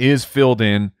squad is filled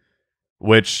in,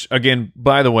 which, again,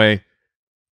 by the way,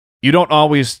 you don't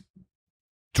always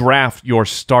draft your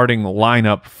starting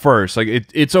lineup first. Like,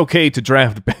 it's okay to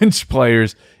draft bench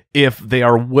players if they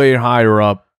are way higher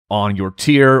up on your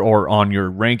tier or on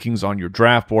your rankings on your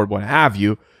draft board, what have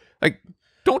you. Like,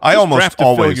 don't just draft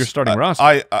to fill your starting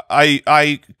roster.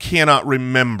 I cannot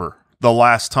remember the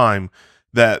last time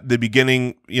that the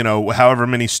beginning, however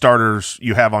many starters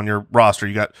you have on your roster,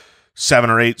 you got 7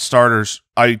 or 8 starters.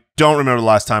 I don't remember the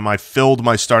last time I filled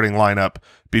my starting lineup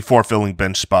before filling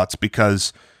bench spots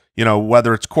because,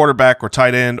 whether it's quarterback or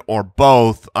tight end or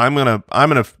both, I'm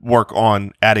gonna work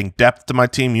on adding depth to my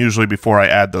team usually before I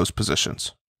add those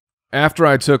positions. After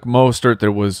I took Mostert,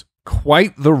 there was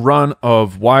quite the run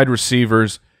of wide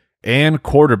receivers and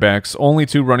quarterbacks. Only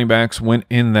 2 running backs went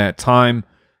in that time.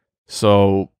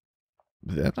 So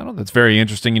that's very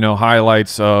interesting.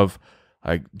 Highlights of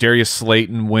Darius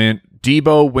Slayton went,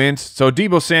 Debo went. So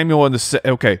Debo Samuel in the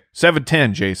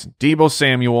 7-10, Jason. Debo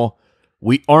Samuel,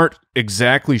 we aren't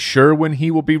exactly sure when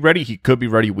he will be ready. He could be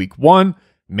ready week 1.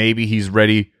 Maybe he's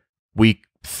ready week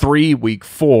 3, week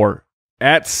 4.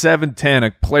 At 7-10,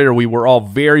 a player we were all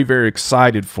very, very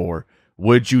excited for.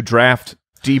 Would you draft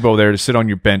Debo there to sit on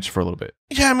your bench for a little bit?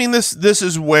 Yeah, I mean, this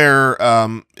is where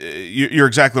you're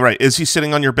exactly right. Is he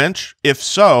sitting on your bench? If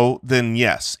so, then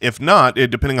yes. If not,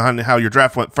 depending on how your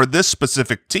draft went, for this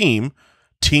specific team,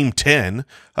 Team 10,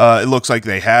 it looks like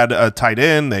they had a tight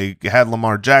end. They had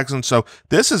Lamar Jackson. So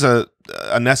this is a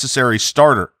necessary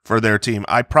starter for their team.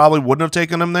 I probably wouldn't have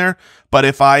taken him there, but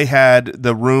if I had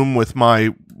the room with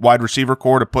my wide receiver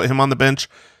core to put him on the bench,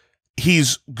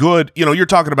 he's good. You're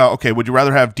talking about, okay, would you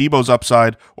rather have Debo's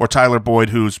upside or Tyler Boyd,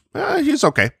 who's he's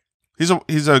okay.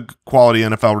 He's a quality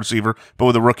NFL receiver, but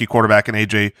with a rookie quarterback and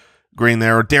AJ Green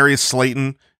there, or Darius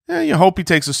Slayton. You hope he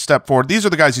takes a step forward. These are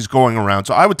the guys he's going around.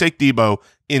 So I would take Debo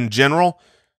in general,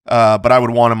 but I would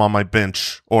want him on my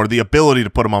bench or the ability to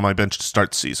put him on my bench to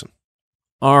start the season.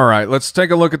 All right, let's take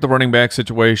a look at the running back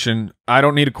situation. I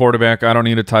don't need a quarterback. I don't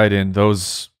need a tight end.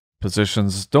 Those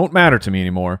positions don't matter to me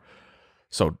anymore.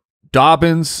 So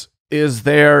Dobbins is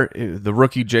there, the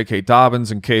rookie J.K.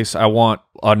 Dobbins, in case I want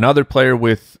another player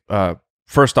with,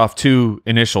 first off, 2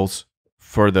 initials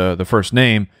for the first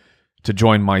name to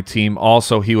join my team.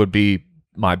 Also, he would be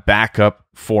my backup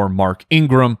for Mark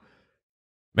Ingram.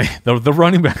 Man, the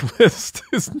running back list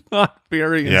is not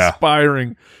very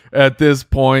inspiring at this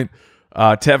point.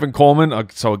 Tevin Coleman,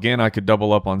 so again, I could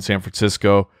double up on San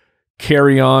Francisco.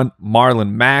 Carry on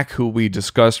Marlon Mack, who we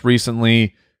discussed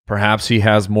recently. Perhaps he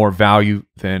has more value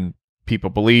than people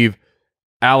believe.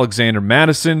 Alexander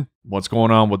Madison, what's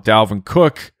going on with Dalvin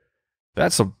Cook?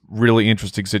 That's a really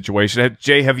interesting situation.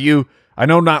 Jay, have you... I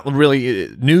know not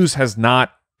really, news has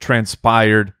not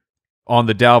transpired on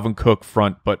the Dalvin Cook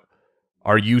front, but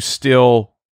are you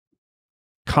still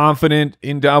confident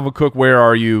in Dalvin Cook? Where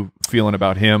are you feeling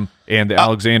about him and the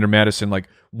Alexander Madison, like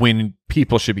when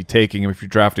people should be taking him if you're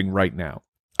drafting right now?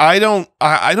 I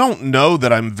don't know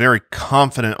that I'm very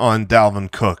confident on Dalvin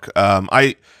Cook.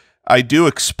 I do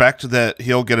expect that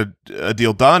he'll get a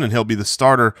deal done and he'll be the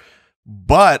starter,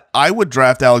 but I would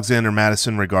draft Alexander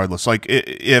Madison regardless. Like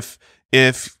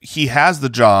if he has the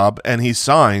job and he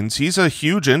signs, he's a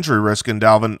huge injury risk in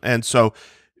Dalvin. And so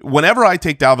whenever I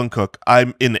take Dalvin Cook,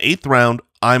 I'm in the 8th round,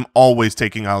 I'm always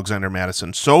taking Alexander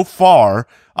Madison. So far,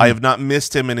 I have not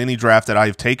missed him in any draft that I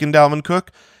have taken Dalvin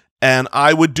Cook. And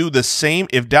I would do the same.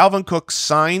 If Dalvin Cook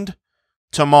signed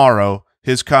tomorrow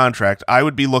his contract, I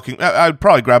would be looking, I would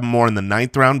probably grab him more in the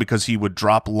 9th round because he would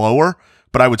drop lower,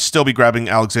 but I would still be grabbing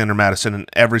Alexander Madison in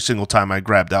every single time I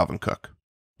grab Dalvin Cook.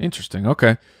 Interesting.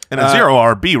 Okay. And a 0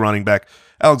 RB running back,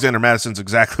 Alexander Madison's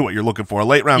exactly what you're looking for. A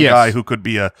late-round guy who could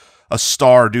be a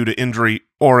star due to injury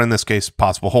or, in this case,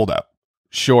 possible holdout.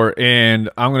 Sure, and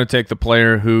I'm going to take the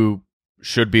player who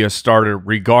should be a starter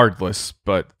regardless,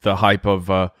 but the hype of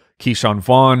Keyshawn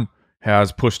Vaughn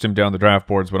has pushed him down the draft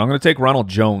boards. But I'm going to take Ronald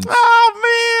Jones.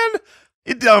 Oh, man!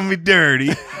 You done me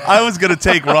dirty. I was going to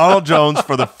take Ronald Jones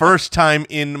for the first time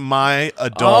in my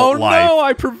adult life. Oh, no,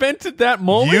 I prevented that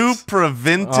moment. You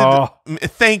prevented.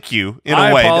 Thank you, in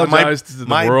a way. I apologize to the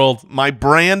world. My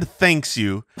brand thanks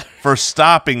you for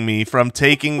stopping me from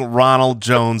taking Ronald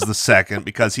Jones II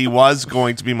because he was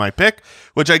going to be my pick,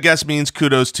 which I guess means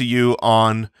kudos to you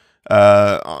on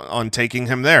taking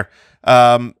him there.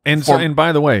 And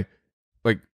by the way,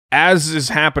 like as is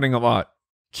happening a lot,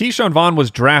 Keyshawn Vaughn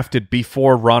was drafted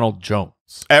before Ronald Jones.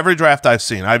 Every draft I've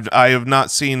seen, I have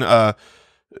not seen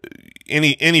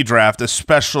any draft,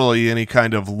 especially any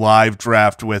kind of live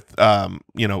draft with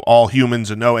all humans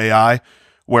and no AI,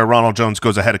 where Ronald Jones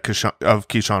goes ahead of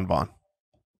Keyshawn Vaughn.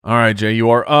 All right, Jay, you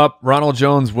are up. Ronald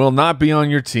Jones will not be on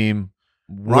your team.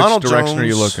 Which direction are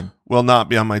you looking? Will not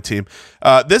be on my team.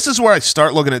 This is where I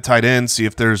start looking at tight ends, see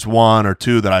if there's one or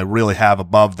two that I really have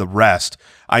above the rest.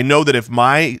 I know that if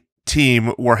my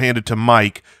team were handed to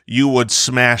Mike, you would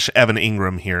smash Evan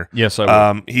Ingram here. Yes,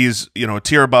 I would. He's a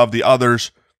tier above the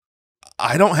others.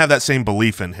 I don't have that same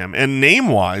belief in him. And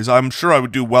name-wise, I'm sure I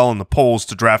would do well in the polls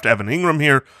to draft Evan Ingram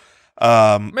here.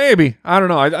 Maybe. I don't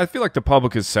know. I feel like the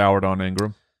public is soured on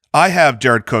Ingram. I have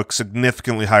Jared Cook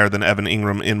significantly higher than Evan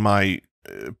Ingram in my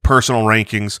personal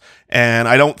rankings, and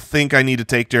I don't think I need to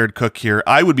take Jared Cook here.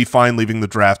 I would be fine leaving the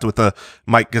draft with a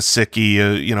Mike Gesicki,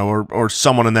 or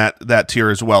someone in that tier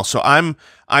as well. So I'm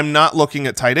not looking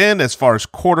at tight end. As far as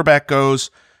quarterback goes,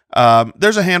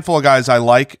 there's a handful of guys I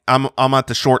like. I'm at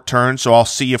the short turn, so I'll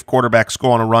see if quarterbacks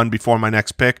go on a run before my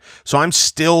next pick. So I'm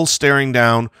still staring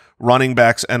down running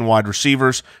backs and wide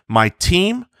receivers. My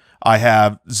team, I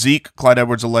have Zeke, Clyde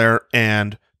Edwards-Helaire,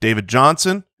 and David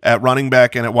Johnson. At running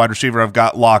back and at wide receiver, I've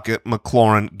got Lockett,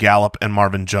 McLaurin, Gallup, and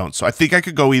Marvin Jones. So I think I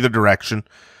could go either direction.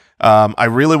 I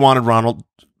really wanted Ronald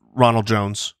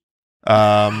Jones.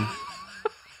 Cut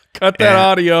that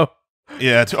audio.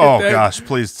 Yeah. Gosh,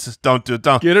 please don't do it.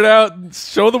 Don't get it out. And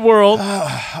show the world.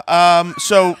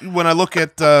 So when I look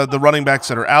at the running backs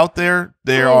that are out there,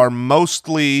 they are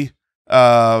mostly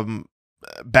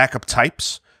backup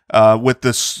types, with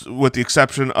the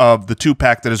exception of the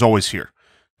two-pack that is always here: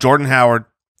 Jordan Howard,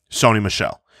 Sony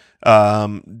Michel.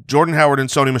 Jordan Howard and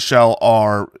Sony Michel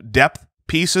are depth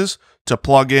pieces to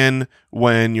plug in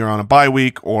when you're on a bye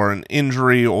week or an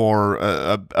injury or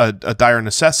a dire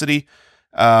necessity.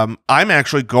 I'm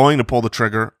actually going to pull the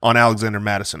trigger on Alexander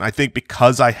Mattison. I think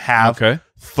because I have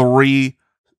three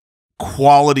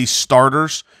quality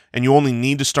starters and you only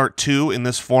need to start two in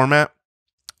this format,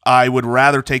 I would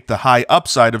rather take the high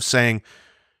upside of saying,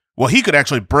 well, he could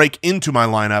actually break into my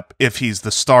lineup if he's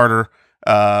the starter,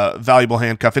 valuable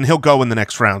handcuff, and he'll go in the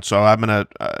next round. So I'm going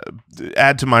to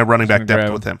add to my running back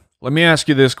depth with him. Let me ask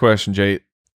you this question, Jay.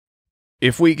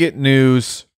 If we get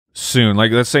news soon,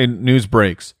 like let's say news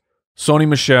breaks, Sony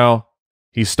Michel,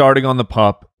 he's starting on the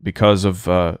PUP because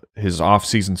of his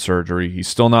off-season surgery. He's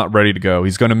still not ready to go.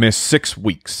 He's going to miss 6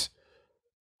 weeks.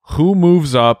 Who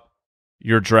moves up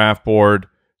your draft board?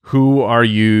 Who are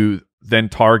you then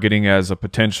targeting as a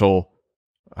potential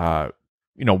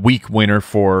week winner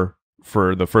for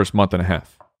the first month and a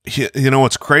half? You know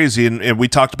what's crazy, and we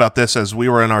talked about this as we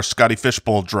were in our Scotty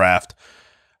Fishbowl draft.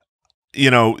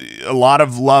 A lot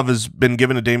of love has been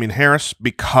given to Damian Harris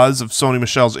because of Sony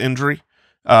Michel's injury,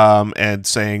 and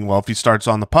saying, well, if he starts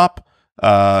on the PUP,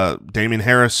 Damian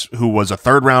Harris, who was a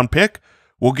third-round pick,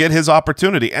 will get his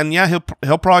opportunity. And yeah,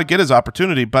 he'll probably get his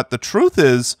opportunity, but the truth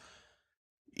is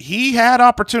he had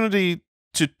opportunity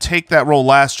to take that role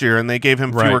last year, and they gave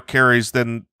him fewer carries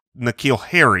than N'Keal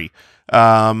Harry.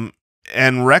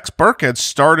 And Rex Burkhead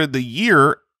started the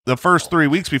year, the first 3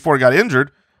 weeks before he got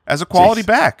injured, as a quality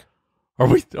back. Are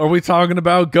we talking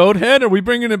about Goathead? Are we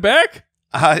bringing it back?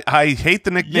 I hate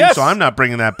the nickname, so I'm not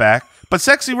bringing that back. But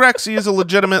Sexy Rexy is a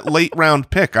legitimate late-round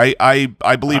pick. I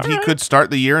believe he could start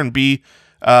the year and be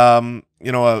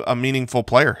a meaningful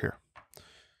player here.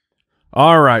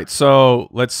 All right, so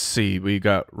let's see. We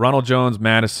got Ronald Jones,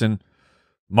 Madison,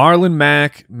 Marlon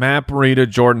Mack, Matt Breida,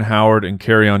 Jordan Howard, and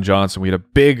Kerryon Johnson. We had a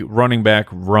big running back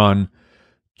run.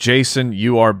 Jason,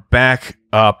 you are back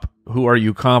up. Who are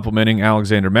you complimenting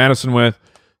Alexander Mattison with?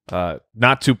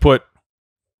 Not to put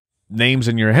names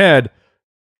in your head,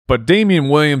 but Damian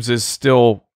Williams is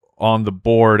still on the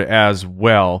board as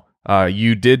well.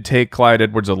 You did take Clyde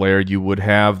Edwards-Helaire. You would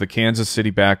have the Kansas City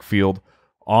backfield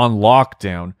on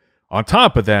lockdown. On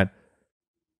top of that,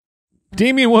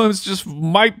 Damian Williams just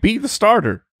might be the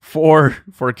starter for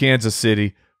Kansas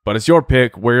City, but it's your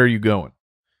pick. Where are you going?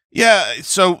 Yeah,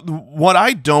 so what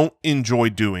I don't enjoy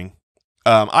doing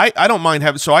I don't mind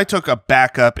having. So I took a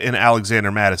backup in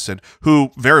Alexander Madison,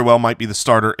 who very well might be the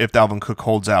starter if Dalvin Cook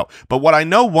holds out. But what I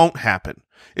know won't happen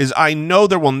is I know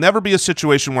there will never be a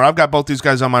situation where I've got both these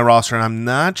guys on my roster and I'm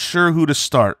not sure who to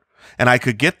start. And I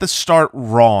could get the start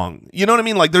wrong. You know what I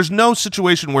mean? Like, there's no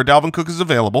situation where Dalvin Cook is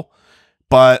available,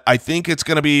 but I think it's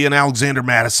going to be an Alexander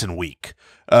Madison week.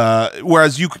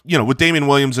 Whereas you know, with Damian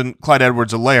Williams and Clyde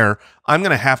Edwards-Helaire, I'm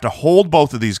going to have to hold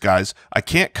both of these guys. I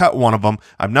can't cut one of them.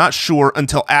 I'm not sure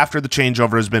until after the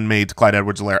changeover has been made to Clyde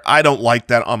Edwards-Helaire. I don't like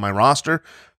that on my roster,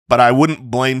 but I wouldn't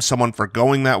blame someone for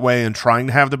going that way and trying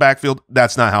to have the backfield.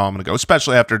 That's not how I'm going to go,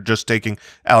 especially after just taking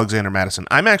Alexander Madison.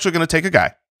 I'm actually going to take a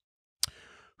guy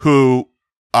who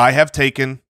I have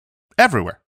taken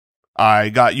everywhere. I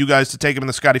got you guys to take him in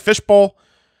the Scotty Fish Bowl.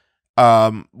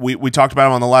 We talked about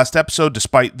him on the last episode,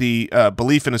 despite the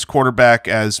belief in his quarterback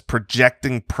as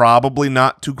projecting probably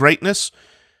not to greatness.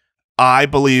 I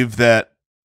believe that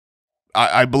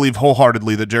I believe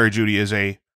wholeheartedly that Jerry Jeudy is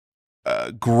a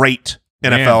great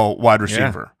NFL wide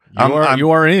receiver. Yeah.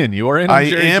 You are in. I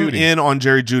am in on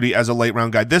Jerry Jeudy as a late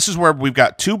round guy. This is where we've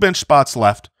got 2 bench spots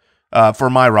left for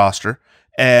my roster,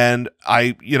 and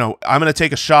I'm going to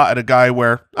take a shot at a guy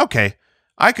where, okay,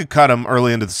 I could cut him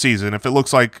early into the season if it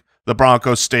looks like the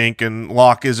Broncos stink and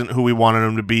Locke isn't who we wanted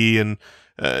him to be, and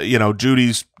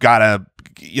Judy's got to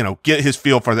get his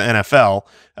feel for the NFL.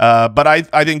 But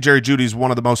I think Jerry Jeudy's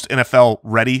one of the most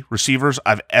NFL-ready receivers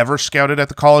I've ever scouted at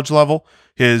the college level.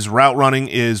 His route running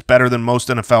is better than most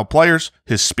NFL players.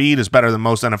 His speed is better than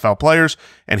most NFL players,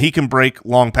 and he can break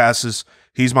long passes.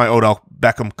 He's my Odell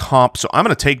Beckham comp, so I'm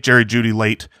going to take Jerry Jeudy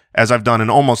late, as I've done in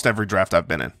almost every draft I've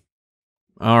been in.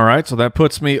 All right, so that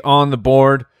puts me on the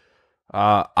board.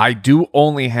 I do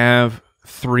only have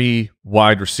 3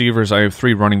 wide receivers. I have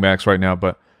 3 running backs right now,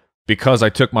 but because I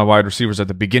took my wide receivers at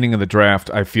the beginning of the draft,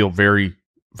 I feel very,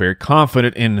 very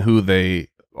confident in who they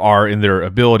are in their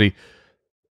ability.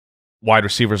 Wide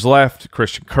receivers left: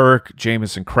 Christian Kirk,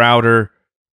 Jamison Crowder,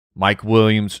 Mike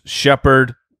Williams,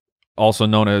 Shepard, also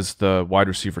known as the wide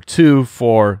receiver 2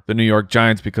 for the New York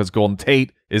Giants because Golden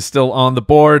Tate is still on the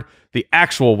board, the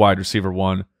actual wide receiver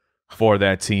 1 for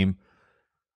that team.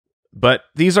 But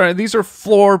these are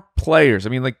floor players. I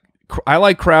mean, like, I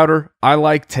like Crowder, I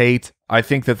like Tate. I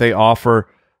think that they offer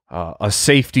a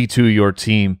safety to your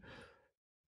team.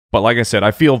 But like I said,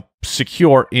 I feel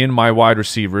secure in my wide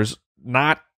receivers,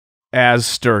 not as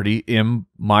sturdy in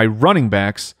my running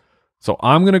backs. So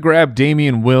I'm going to grab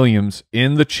Damian Williams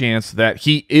in the chance that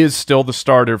he is still the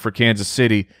starter for Kansas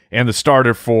City and the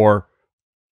starter for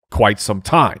quite some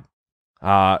time.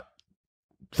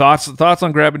 Thoughts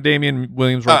on grabbing Damian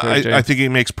Williams right there, James? I think it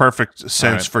makes perfect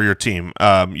sense for your team.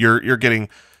 You're getting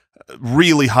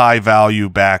really high value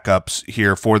backups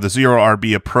here for the 0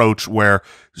 RB approach, where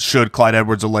should Clyde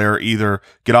Edwards-Helaire either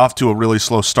get off to a really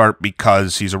slow start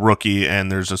because he's a rookie and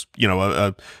there's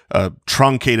a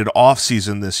truncated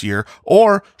offseason this year,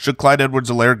 or should Clyde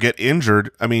Edwards-Helaire get injured?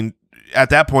 I mean, at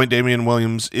that point, Damian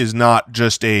Williams is not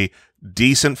just a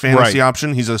decent fantasy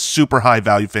option. He's a super high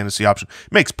value fantasy option.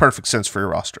 Makes perfect sense for your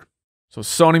roster. So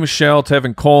Sony Michel,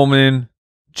 Tevin Coleman,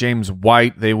 James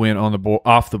White, they went on the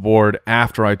off the board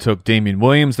after I took Damian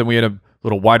Williams. Then we had a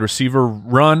little wide receiver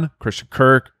run: Christian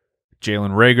Kirk,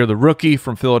 Jalen Reagor, the rookie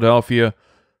from Philadelphia,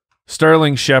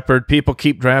 Sterling Shepard. People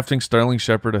keep drafting Sterling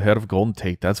Shepard ahead of Golden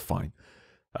Tate. That's fine.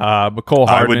 McCole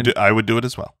Hardman. I would do it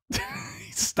as well.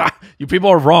 Stop. You people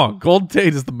are wrong. Golden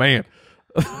Tate is the man.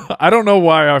 I don't know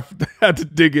why I've had to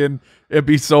dig in and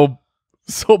be so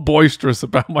boisterous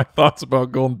about my thoughts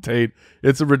about Golden Tate.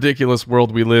 It's a ridiculous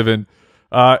world we live in.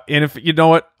 And if you know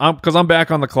what, because I'm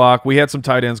back on the clock, we had some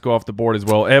tight ends go off the board as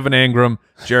well. Evan Engram,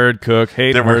 Jared Cook,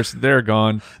 Hayden Hurst, they're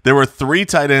gone. There were 3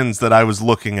 tight ends that I was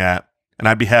looking at, and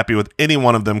I'd be happy with any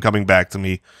one of them coming back to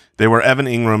me. They were Evan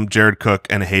Engram, Jared Cook,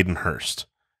 and Hayden Hurst.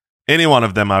 Any one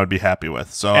of them I would be happy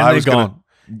with. So I was gone.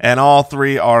 And all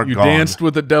 3 are gone. You danced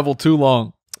with the devil too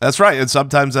long. That's right. And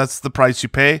sometimes that's the price you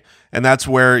pay. And that's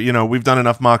where, we've done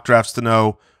enough mock drafts to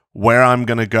know where I'm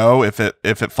going to go if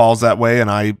it falls that way,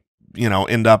 and I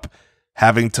end up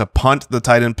having to punt the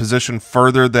tight end position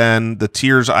further than the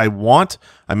tiers I want.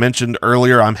 I mentioned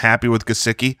earlier I'm happy with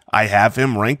Gesicki. I have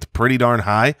him ranked pretty darn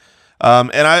high.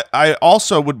 And I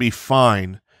also would be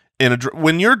fine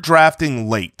when you're drafting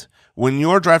late. When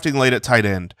you're drafting late at tight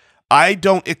end, I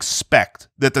don't expect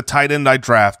that the tight end I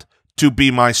draft to be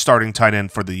my starting tight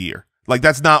end for the year. Like,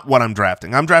 that's not what I'm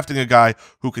drafting. I'm drafting a guy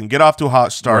who can get off to a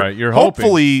hot start, right, you're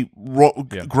hopefully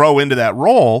grow into that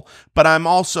role, but I'm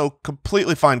also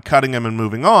completely fine cutting him and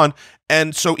moving on.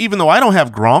 And so even though I don't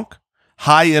have Gronk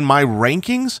high in my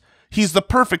rankings, he's the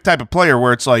perfect type of player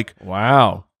where it's like,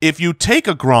 wow, if you take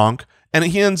a Gronk and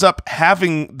he ends up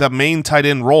having the main tight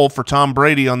end role for Tom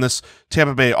Brady on this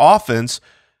Tampa Bay offense,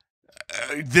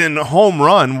 then home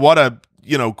run. What a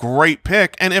great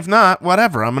pick. And if not,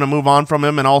 whatever. I'm going to move on from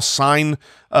him, and I'll sign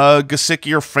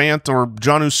Gesicki or Fant or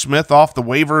Jonnu Smith off the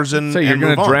waivers. And so you're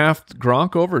going to draft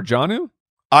Gronk over Jonnu?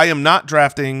 I am not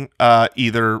drafting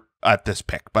either at this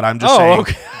pick, but I'm just saying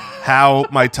how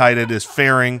my tight end is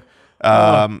faring.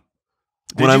 Did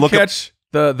you catch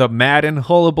the Madden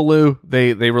hullabaloo?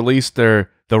 They released the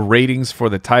ratings for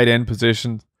the tight end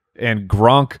position, and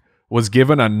Gronk was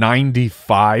given a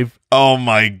 95. Oh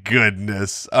my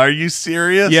goodness. Are you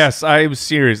serious? Yes, I am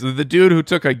serious. The dude who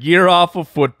took a year off of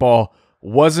football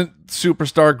wasn't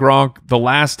superstar Gronk the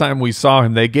last time we saw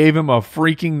him. They gave him a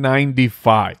freaking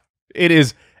 95. It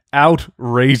is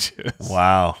outrageous.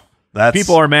 Wow.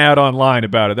 People are mad online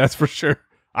about it, that's for sure.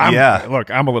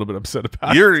 Look, I'm a little bit upset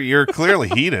about it. You're clearly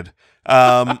heated.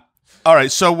 All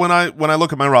right, so when I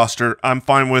look at my roster, I'm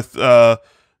fine with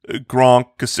Gronk,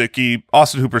 Gesicki,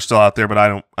 Austin Hooper's still out there, but I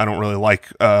don't really like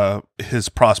his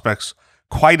prospects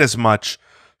quite as much.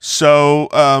 So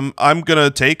I'm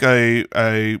gonna take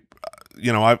I've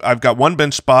got one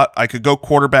bench spot. I could go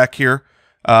quarterback here,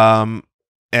 and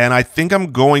I think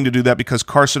I'm going to do that because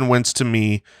Carson Wentz, to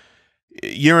me,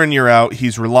 year in, year out,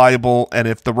 he's reliable, and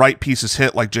if the right pieces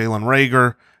hit, like Jalen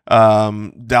Reagor,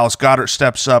 Dallas Goedert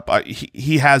steps up,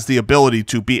 he has the ability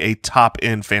to be a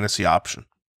top-end fantasy option.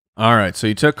 All right, so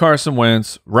you took Carson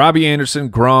Wentz, Robbie Anderson,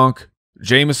 Gronk,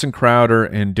 Jamison Crowder,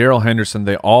 and Darrell Henderson.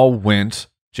 They all went.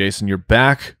 Jason, you're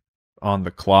back on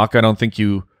the clock. I don't think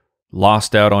you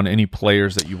lost out on any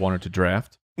players that you wanted to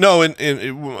draft. No, and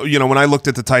when I looked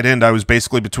at the tight end, I was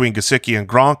basically between Gesicki and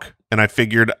Gronk, and I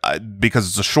figured because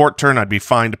it's a short turn, I'd be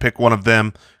fine to pick one of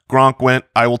them. Gronk went.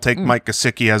 I will take Mike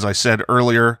Gesicki, as I said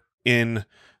earlier in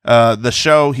the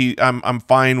show. I'm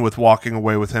fine with walking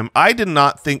away with him. I did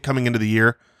not think coming into the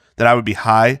year that I would be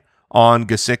high on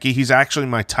Gesicki. He's actually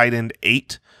my tight end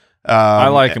 8. I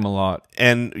like him a lot.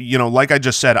 And, like I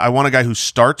just said, I want a guy who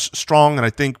starts strong, and I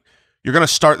think you're going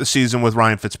to start the season with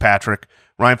Ryan Fitzpatrick.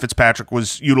 Ryan Fitzpatrick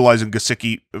was utilizing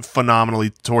Gesicki phenomenally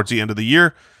towards the end of the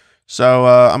year. So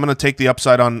I'm going to take the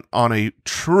upside on a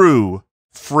true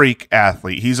freak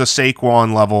athlete. He's a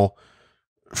Saquon-level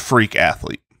freak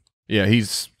athlete. Yeah,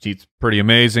 he's pretty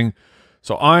amazing.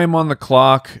 So I'm on the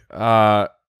clock.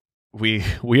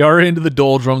 We are into the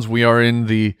doldrums. We are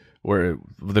in where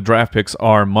the draft picks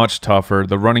are much tougher.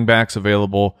 The running backs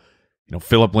available,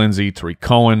 Phillip Lindsay, Tariq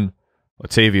Cohen,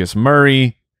 Latavius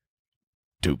Murray,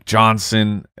 Duke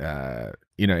Johnson, and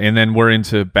then we're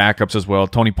into backups as well.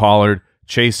 Tony Pollard,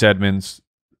 Chase Edmonds.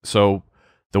 So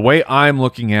the way I'm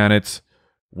looking at it,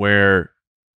 where,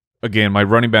 again, my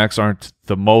running backs aren't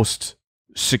the most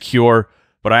secure,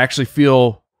 but I actually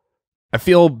feel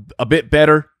a bit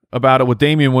better about it with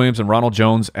Damian Williams and Ronald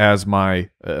Jones as my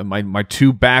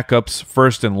two backups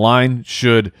first in line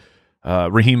should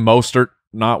Raheem Mostert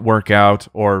not work out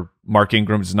or Mark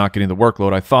Ingram is not getting the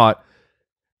workload. I thought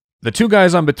the two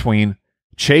guys I'm between,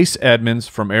 Chase Edmonds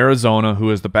from Arizona,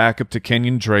 who is the backup to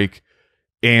Kenyon Drake,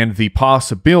 and the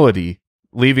possibility,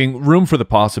 leaving room for the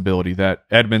possibility that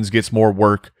Edmonds gets more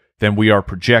work than we are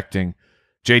projecting.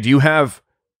 Jay,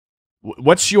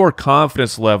 what's your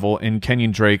confidence level in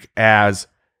Kenyon Drake as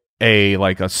a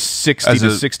 60 to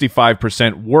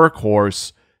 65%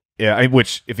 workhorse,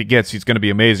 which if he gets, he's going to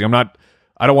be amazing.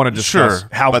 I don't want to discuss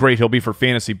how great he'll be for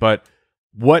fantasy, but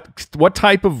what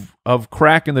type of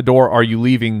crack in the door are you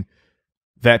leaving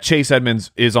that Chase Edmonds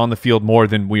is on the field more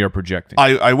than we are projecting?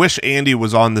 I wish Andy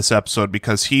was on this episode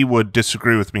because he would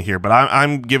disagree with me here, but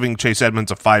I'm giving Chase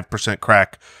Edmonds a 5%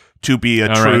 crack to be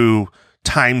a true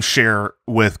timeshare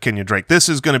with Kenyon Drake. This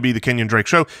is going to be the Kenyon Drake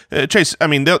show. Chase, I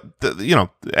mean,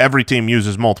 every team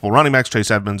uses multiple running backs.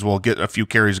 Chase Edmonds will get a few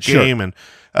carries a game, and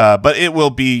but it will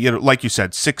be, like you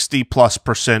said,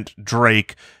 60+%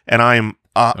 Drake, and I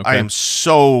am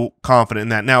so confident in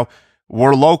that. Now,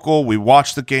 we're local. We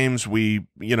watch the games. We,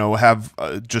 have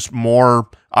just more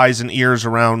eyes and ears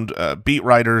around beat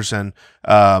writers, and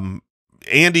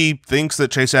Andy thinks that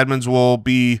Chase Edmonds will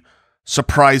be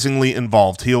surprisingly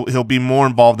involved. He'll be more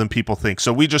involved than people think.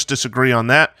 So we just disagree on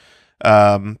that.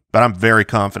 But I'm very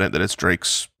confident that it's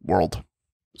Drake's world.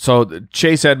 So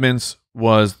Chase Edmonds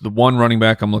was the one running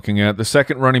back I'm looking at. The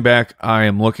second running back I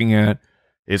am looking at,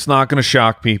 it's not going to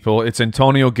shock people. It's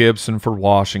Antonio Gibson for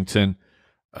Washington.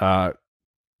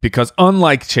 Because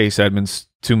unlike Chase Edmonds,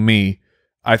 to me,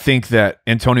 I think that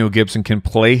Antonio Gibson can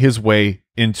play his way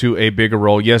into a bigger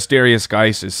role. Yes, Darius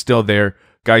Geis is still there.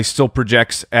 Geis still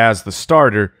projects as the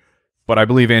starter, but I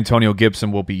believe Antonio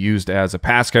Gibson will be used as a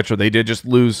pass catcher. They did just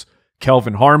lose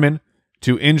Kelvin Harmon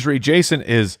to injury. Jason,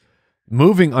 is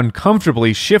moving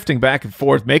uncomfortably, shifting back and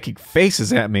forth, making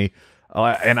faces at me.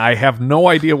 And I have no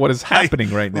idea what is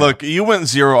happening right now. Look, you went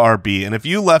 0 RB, and if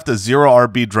you left a 0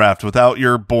 RB draft without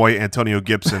your boy Antonio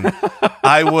Gibson,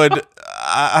 I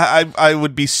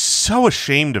would be so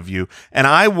ashamed of you. And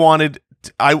I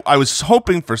was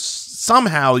hoping for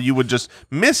somehow you would just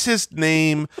miss his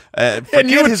name,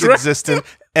 forget his existence,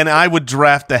 and I would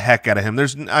draft the heck out of him.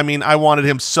 I wanted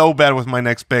him so bad with my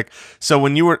next pick. So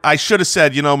when I should have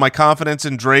said, my confidence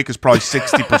in Drake is probably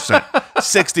 60%.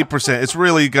 60%. It's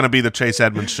really going to be the Chase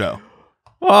Edmonds show.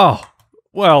 Oh,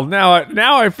 well, now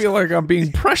I feel like I'm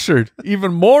being pressured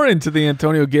even more into the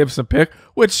Antonio Gibson pick,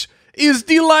 which is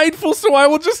delightful, so I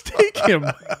will just take him.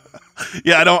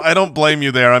 Yeah, I don't blame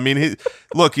you there. I mean, he's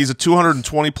a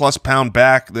 220+ pound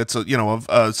back. That's a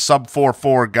sub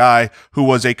 4.4 guy who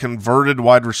was a converted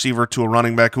wide receiver to a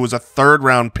running back, who was a 3rd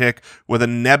round pick with a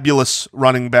nebulous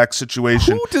running back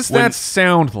situation. Who does that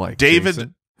sound like?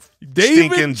 David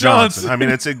Stinkin' Johnson. I mean,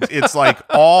 it's like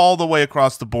all the way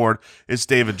across the board. It's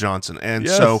David Johnson, and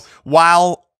so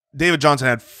while David Johnson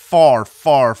had far,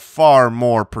 far, far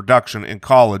more production in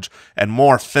college and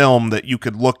more film that you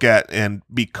could look at and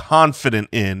be confident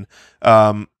in.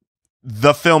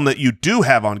 The film that you do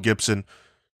have on Gibson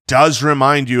does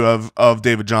remind you of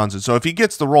David Johnson. So if he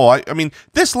gets the role, I mean,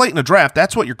 this late in the draft,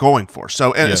 that's what you're going for.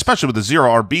 So, and especially with the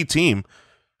 0 RB team,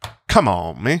 come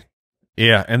on, man.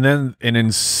 Yeah, and then an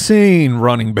insane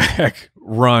running back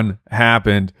run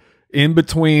happened. In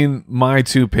between my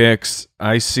 2 picks,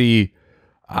 I see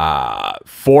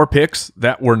 4 picks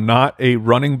that were not a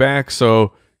running back.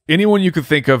 So anyone you could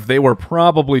think of, they were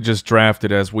probably just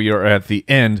drafted as we are at the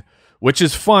end, which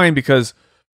is fine because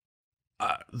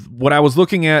what I was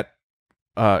looking at,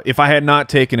 if I had not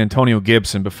taken Antonio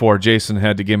Gibson before, Jason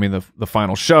had to give me the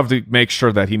final shove to make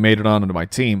sure that he made it onto my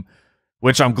team,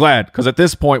 which I'm glad, because at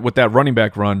this point with that running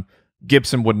back run,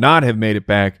 Gibson would not have made it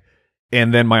back,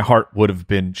 and then my heart would have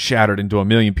been shattered into a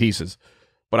million pieces.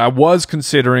 But I was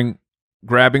considering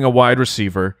grabbing a wide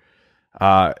receiver,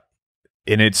 and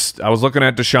I was looking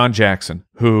at Deshaun Jackson,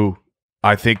 who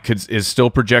I think is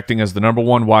still projecting as the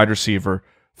 #1 wide receiver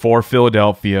for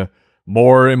Philadelphia.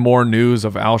 More and more news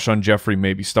of Alshon Jeffrey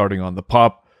maybe starting on the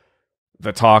pup.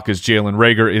 The talk is Jalen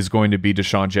Reagor is going to be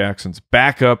Deshaun Jackson's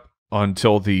backup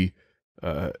until he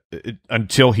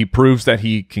proves that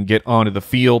he can get onto the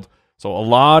field. So a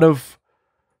lot of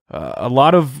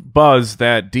buzz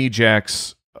that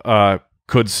Djax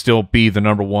could still be the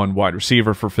 #1 wide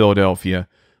receiver for Philadelphia.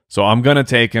 So I'm going to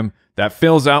take him. That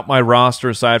fills out my roster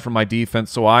aside from my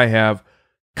defense. So I have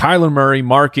Kyler Murray,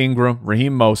 Mark Ingram,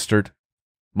 Raheem Mostert,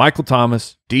 Michael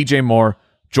Thomas, DJ Moore,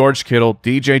 George Kittle,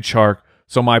 DJ Chark.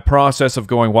 So my process of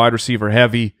going wide receiver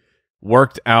heavy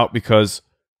worked out because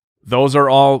those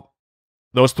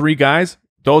 3 guys,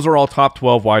 those are all top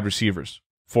 12 wide receivers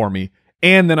for me.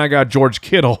 And then I got George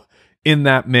Kittle in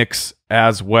that mix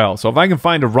as well. So if I can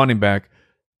find a running back,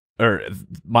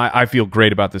 I feel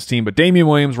great about this team. But Damian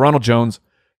Williams, Ronald Jones,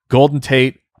 Golden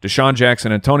Tate, Deshaun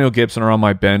Jackson, Antonio Gibson are on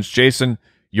my bench. Jason,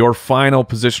 your final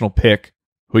positional pick,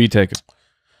 who are you taking?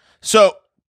 So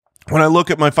when I look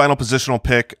at my final positional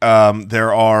pick,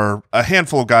 there are a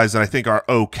handful of guys that I think are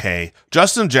okay.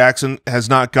 Justin Jackson has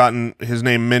not gotten his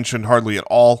name mentioned hardly at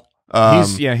all.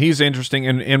 He's interesting.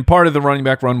 And part of the running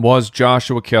back run was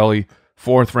Joshua Kelly,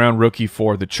 4th round rookie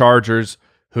for the Chargers,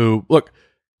 who, look,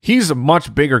 he's a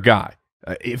much bigger guy.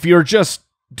 If you're just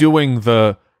doing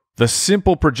the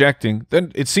simple projecting,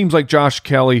 then it seems like Josh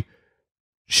Kelly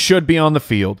should be on the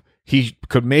field. He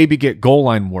could maybe get goal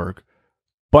line work,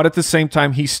 but at the same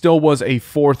time, he still was a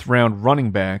 4th round running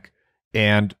back,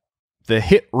 and the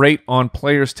hit rate on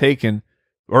players taken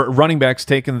or running backs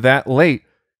taken that late,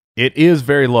 it is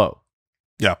very low.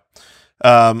 Yeah.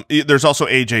 There's also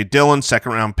A.J. Dillon, 2nd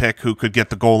round pick, who could get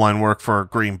the goal line work for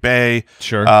Green Bay.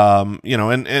 Sure.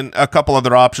 And a couple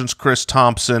other options. Chris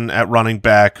Thompson at running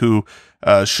back, who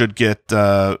should get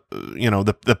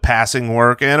the passing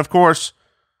work, and of course,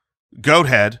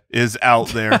 Goathead is out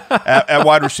there at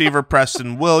wide receiver.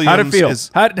 Preston Williams. How'd it feel?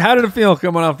 How did it feel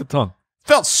coming off the tongue?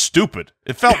 Felt stupid.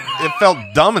 It felt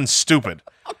dumb and stupid.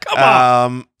 Oh,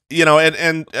 come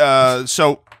on.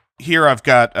 So here I've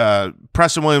got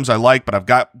Preston Williams I like, but I've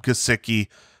got Gesicki,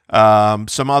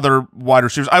 some other wide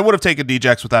receivers. I would have taken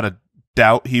Djax without a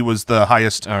doubt. He was the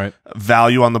highest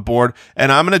value on the board. And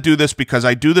I'm going to do this because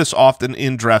I do this often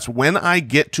in drafts. When I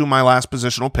get to my last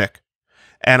positional pick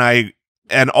and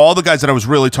all the guys that I was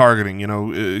really targeting,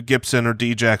 Gibson or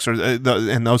Djax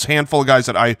and those handful of guys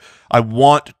that I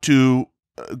want to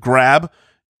grab,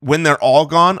 when they're all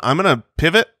gone, I'm going to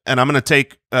pivot and I'm going to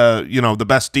take the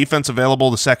best defense available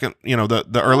the second,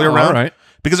 the earlier round. Right.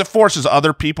 because it forces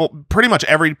other people. Pretty much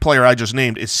every player I just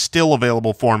named is still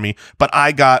available for me, but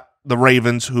I got the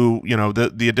Ravens, who, you know,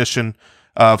 the addition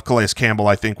of Calais Campbell,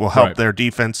 I think, will help their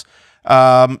defense.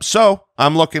 So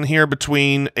I'm looking here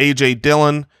between A.J.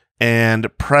 Dillon and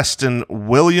Preston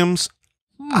Williams.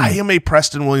 I am a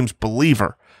Preston Williams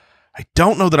believer. I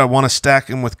don't know that I want to stack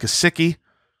him with Gesicki,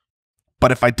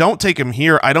 but if I don't take him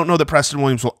here, I don't know that Preston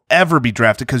Williams will ever be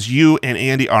drafted, because you and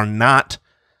Andy are not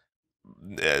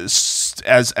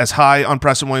as high on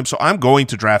Preston Williams, so I'm going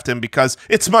to draft him because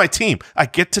it's my team. I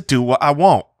get to do what I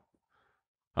want.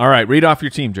 All right, read off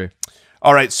your team, Jay.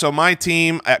 All right, so my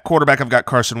team at quarterback, I've got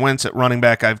Carson Wentz. At running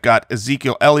back, I've got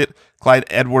Ezekiel Elliott, Clyde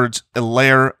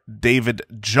Edwards-Helaire, David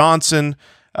Johnson,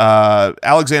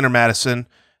 Alexander Madison.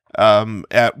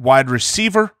 At wide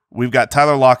receiver, we've got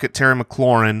Tyler Lockett, Terry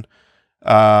McLaurin,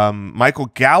 Michael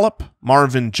Gallup,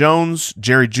 Marvin Jones,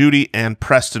 Jerry Jeudy, and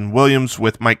Preston Williams,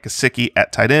 with Mike Gesicki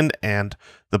at tight end, and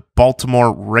the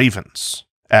Baltimore Ravens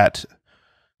at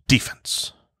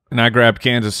defense. And I grabbed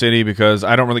Kansas City because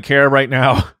I don't really care right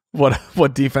now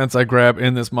what defense I grab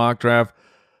in this mock draft.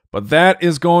 But that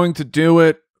is going to do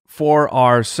it for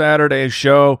our Saturday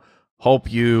show. Hope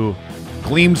you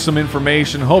gleaned some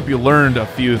information. Hope you learned a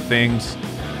few things.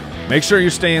 Make sure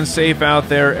you're staying safe out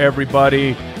there,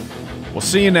 everybody. We'll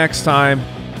see you next time.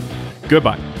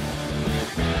 Goodbye.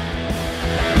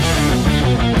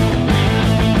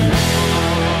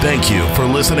 Thank you for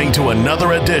listening to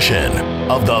another edition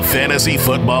of the Fantasy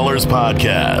Footballers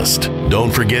Podcast.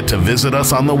 Don't forget to visit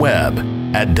us on the web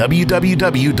at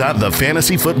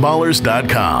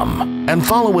www.thefantasyfootballers.com and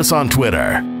follow us on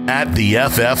Twitter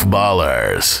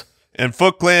 @TheFFBallers. And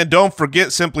Foot Clan, don't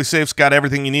forget, Simply Safe's got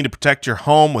everything you need to protect your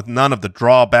home with none of the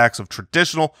drawbacks of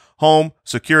traditional home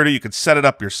security. You can set it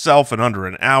up yourself in under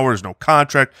an hour. There's no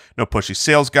contract, no pushy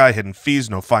sales guy, hidden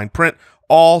fees, no fine print.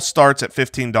 All starts at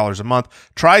 $15 a month.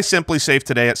 Try Simply Safe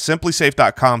today at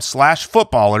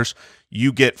simplysafe.com/footballers.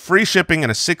 You get free shipping and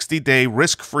a 60-day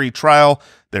risk-free trial.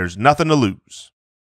 There's nothing to lose.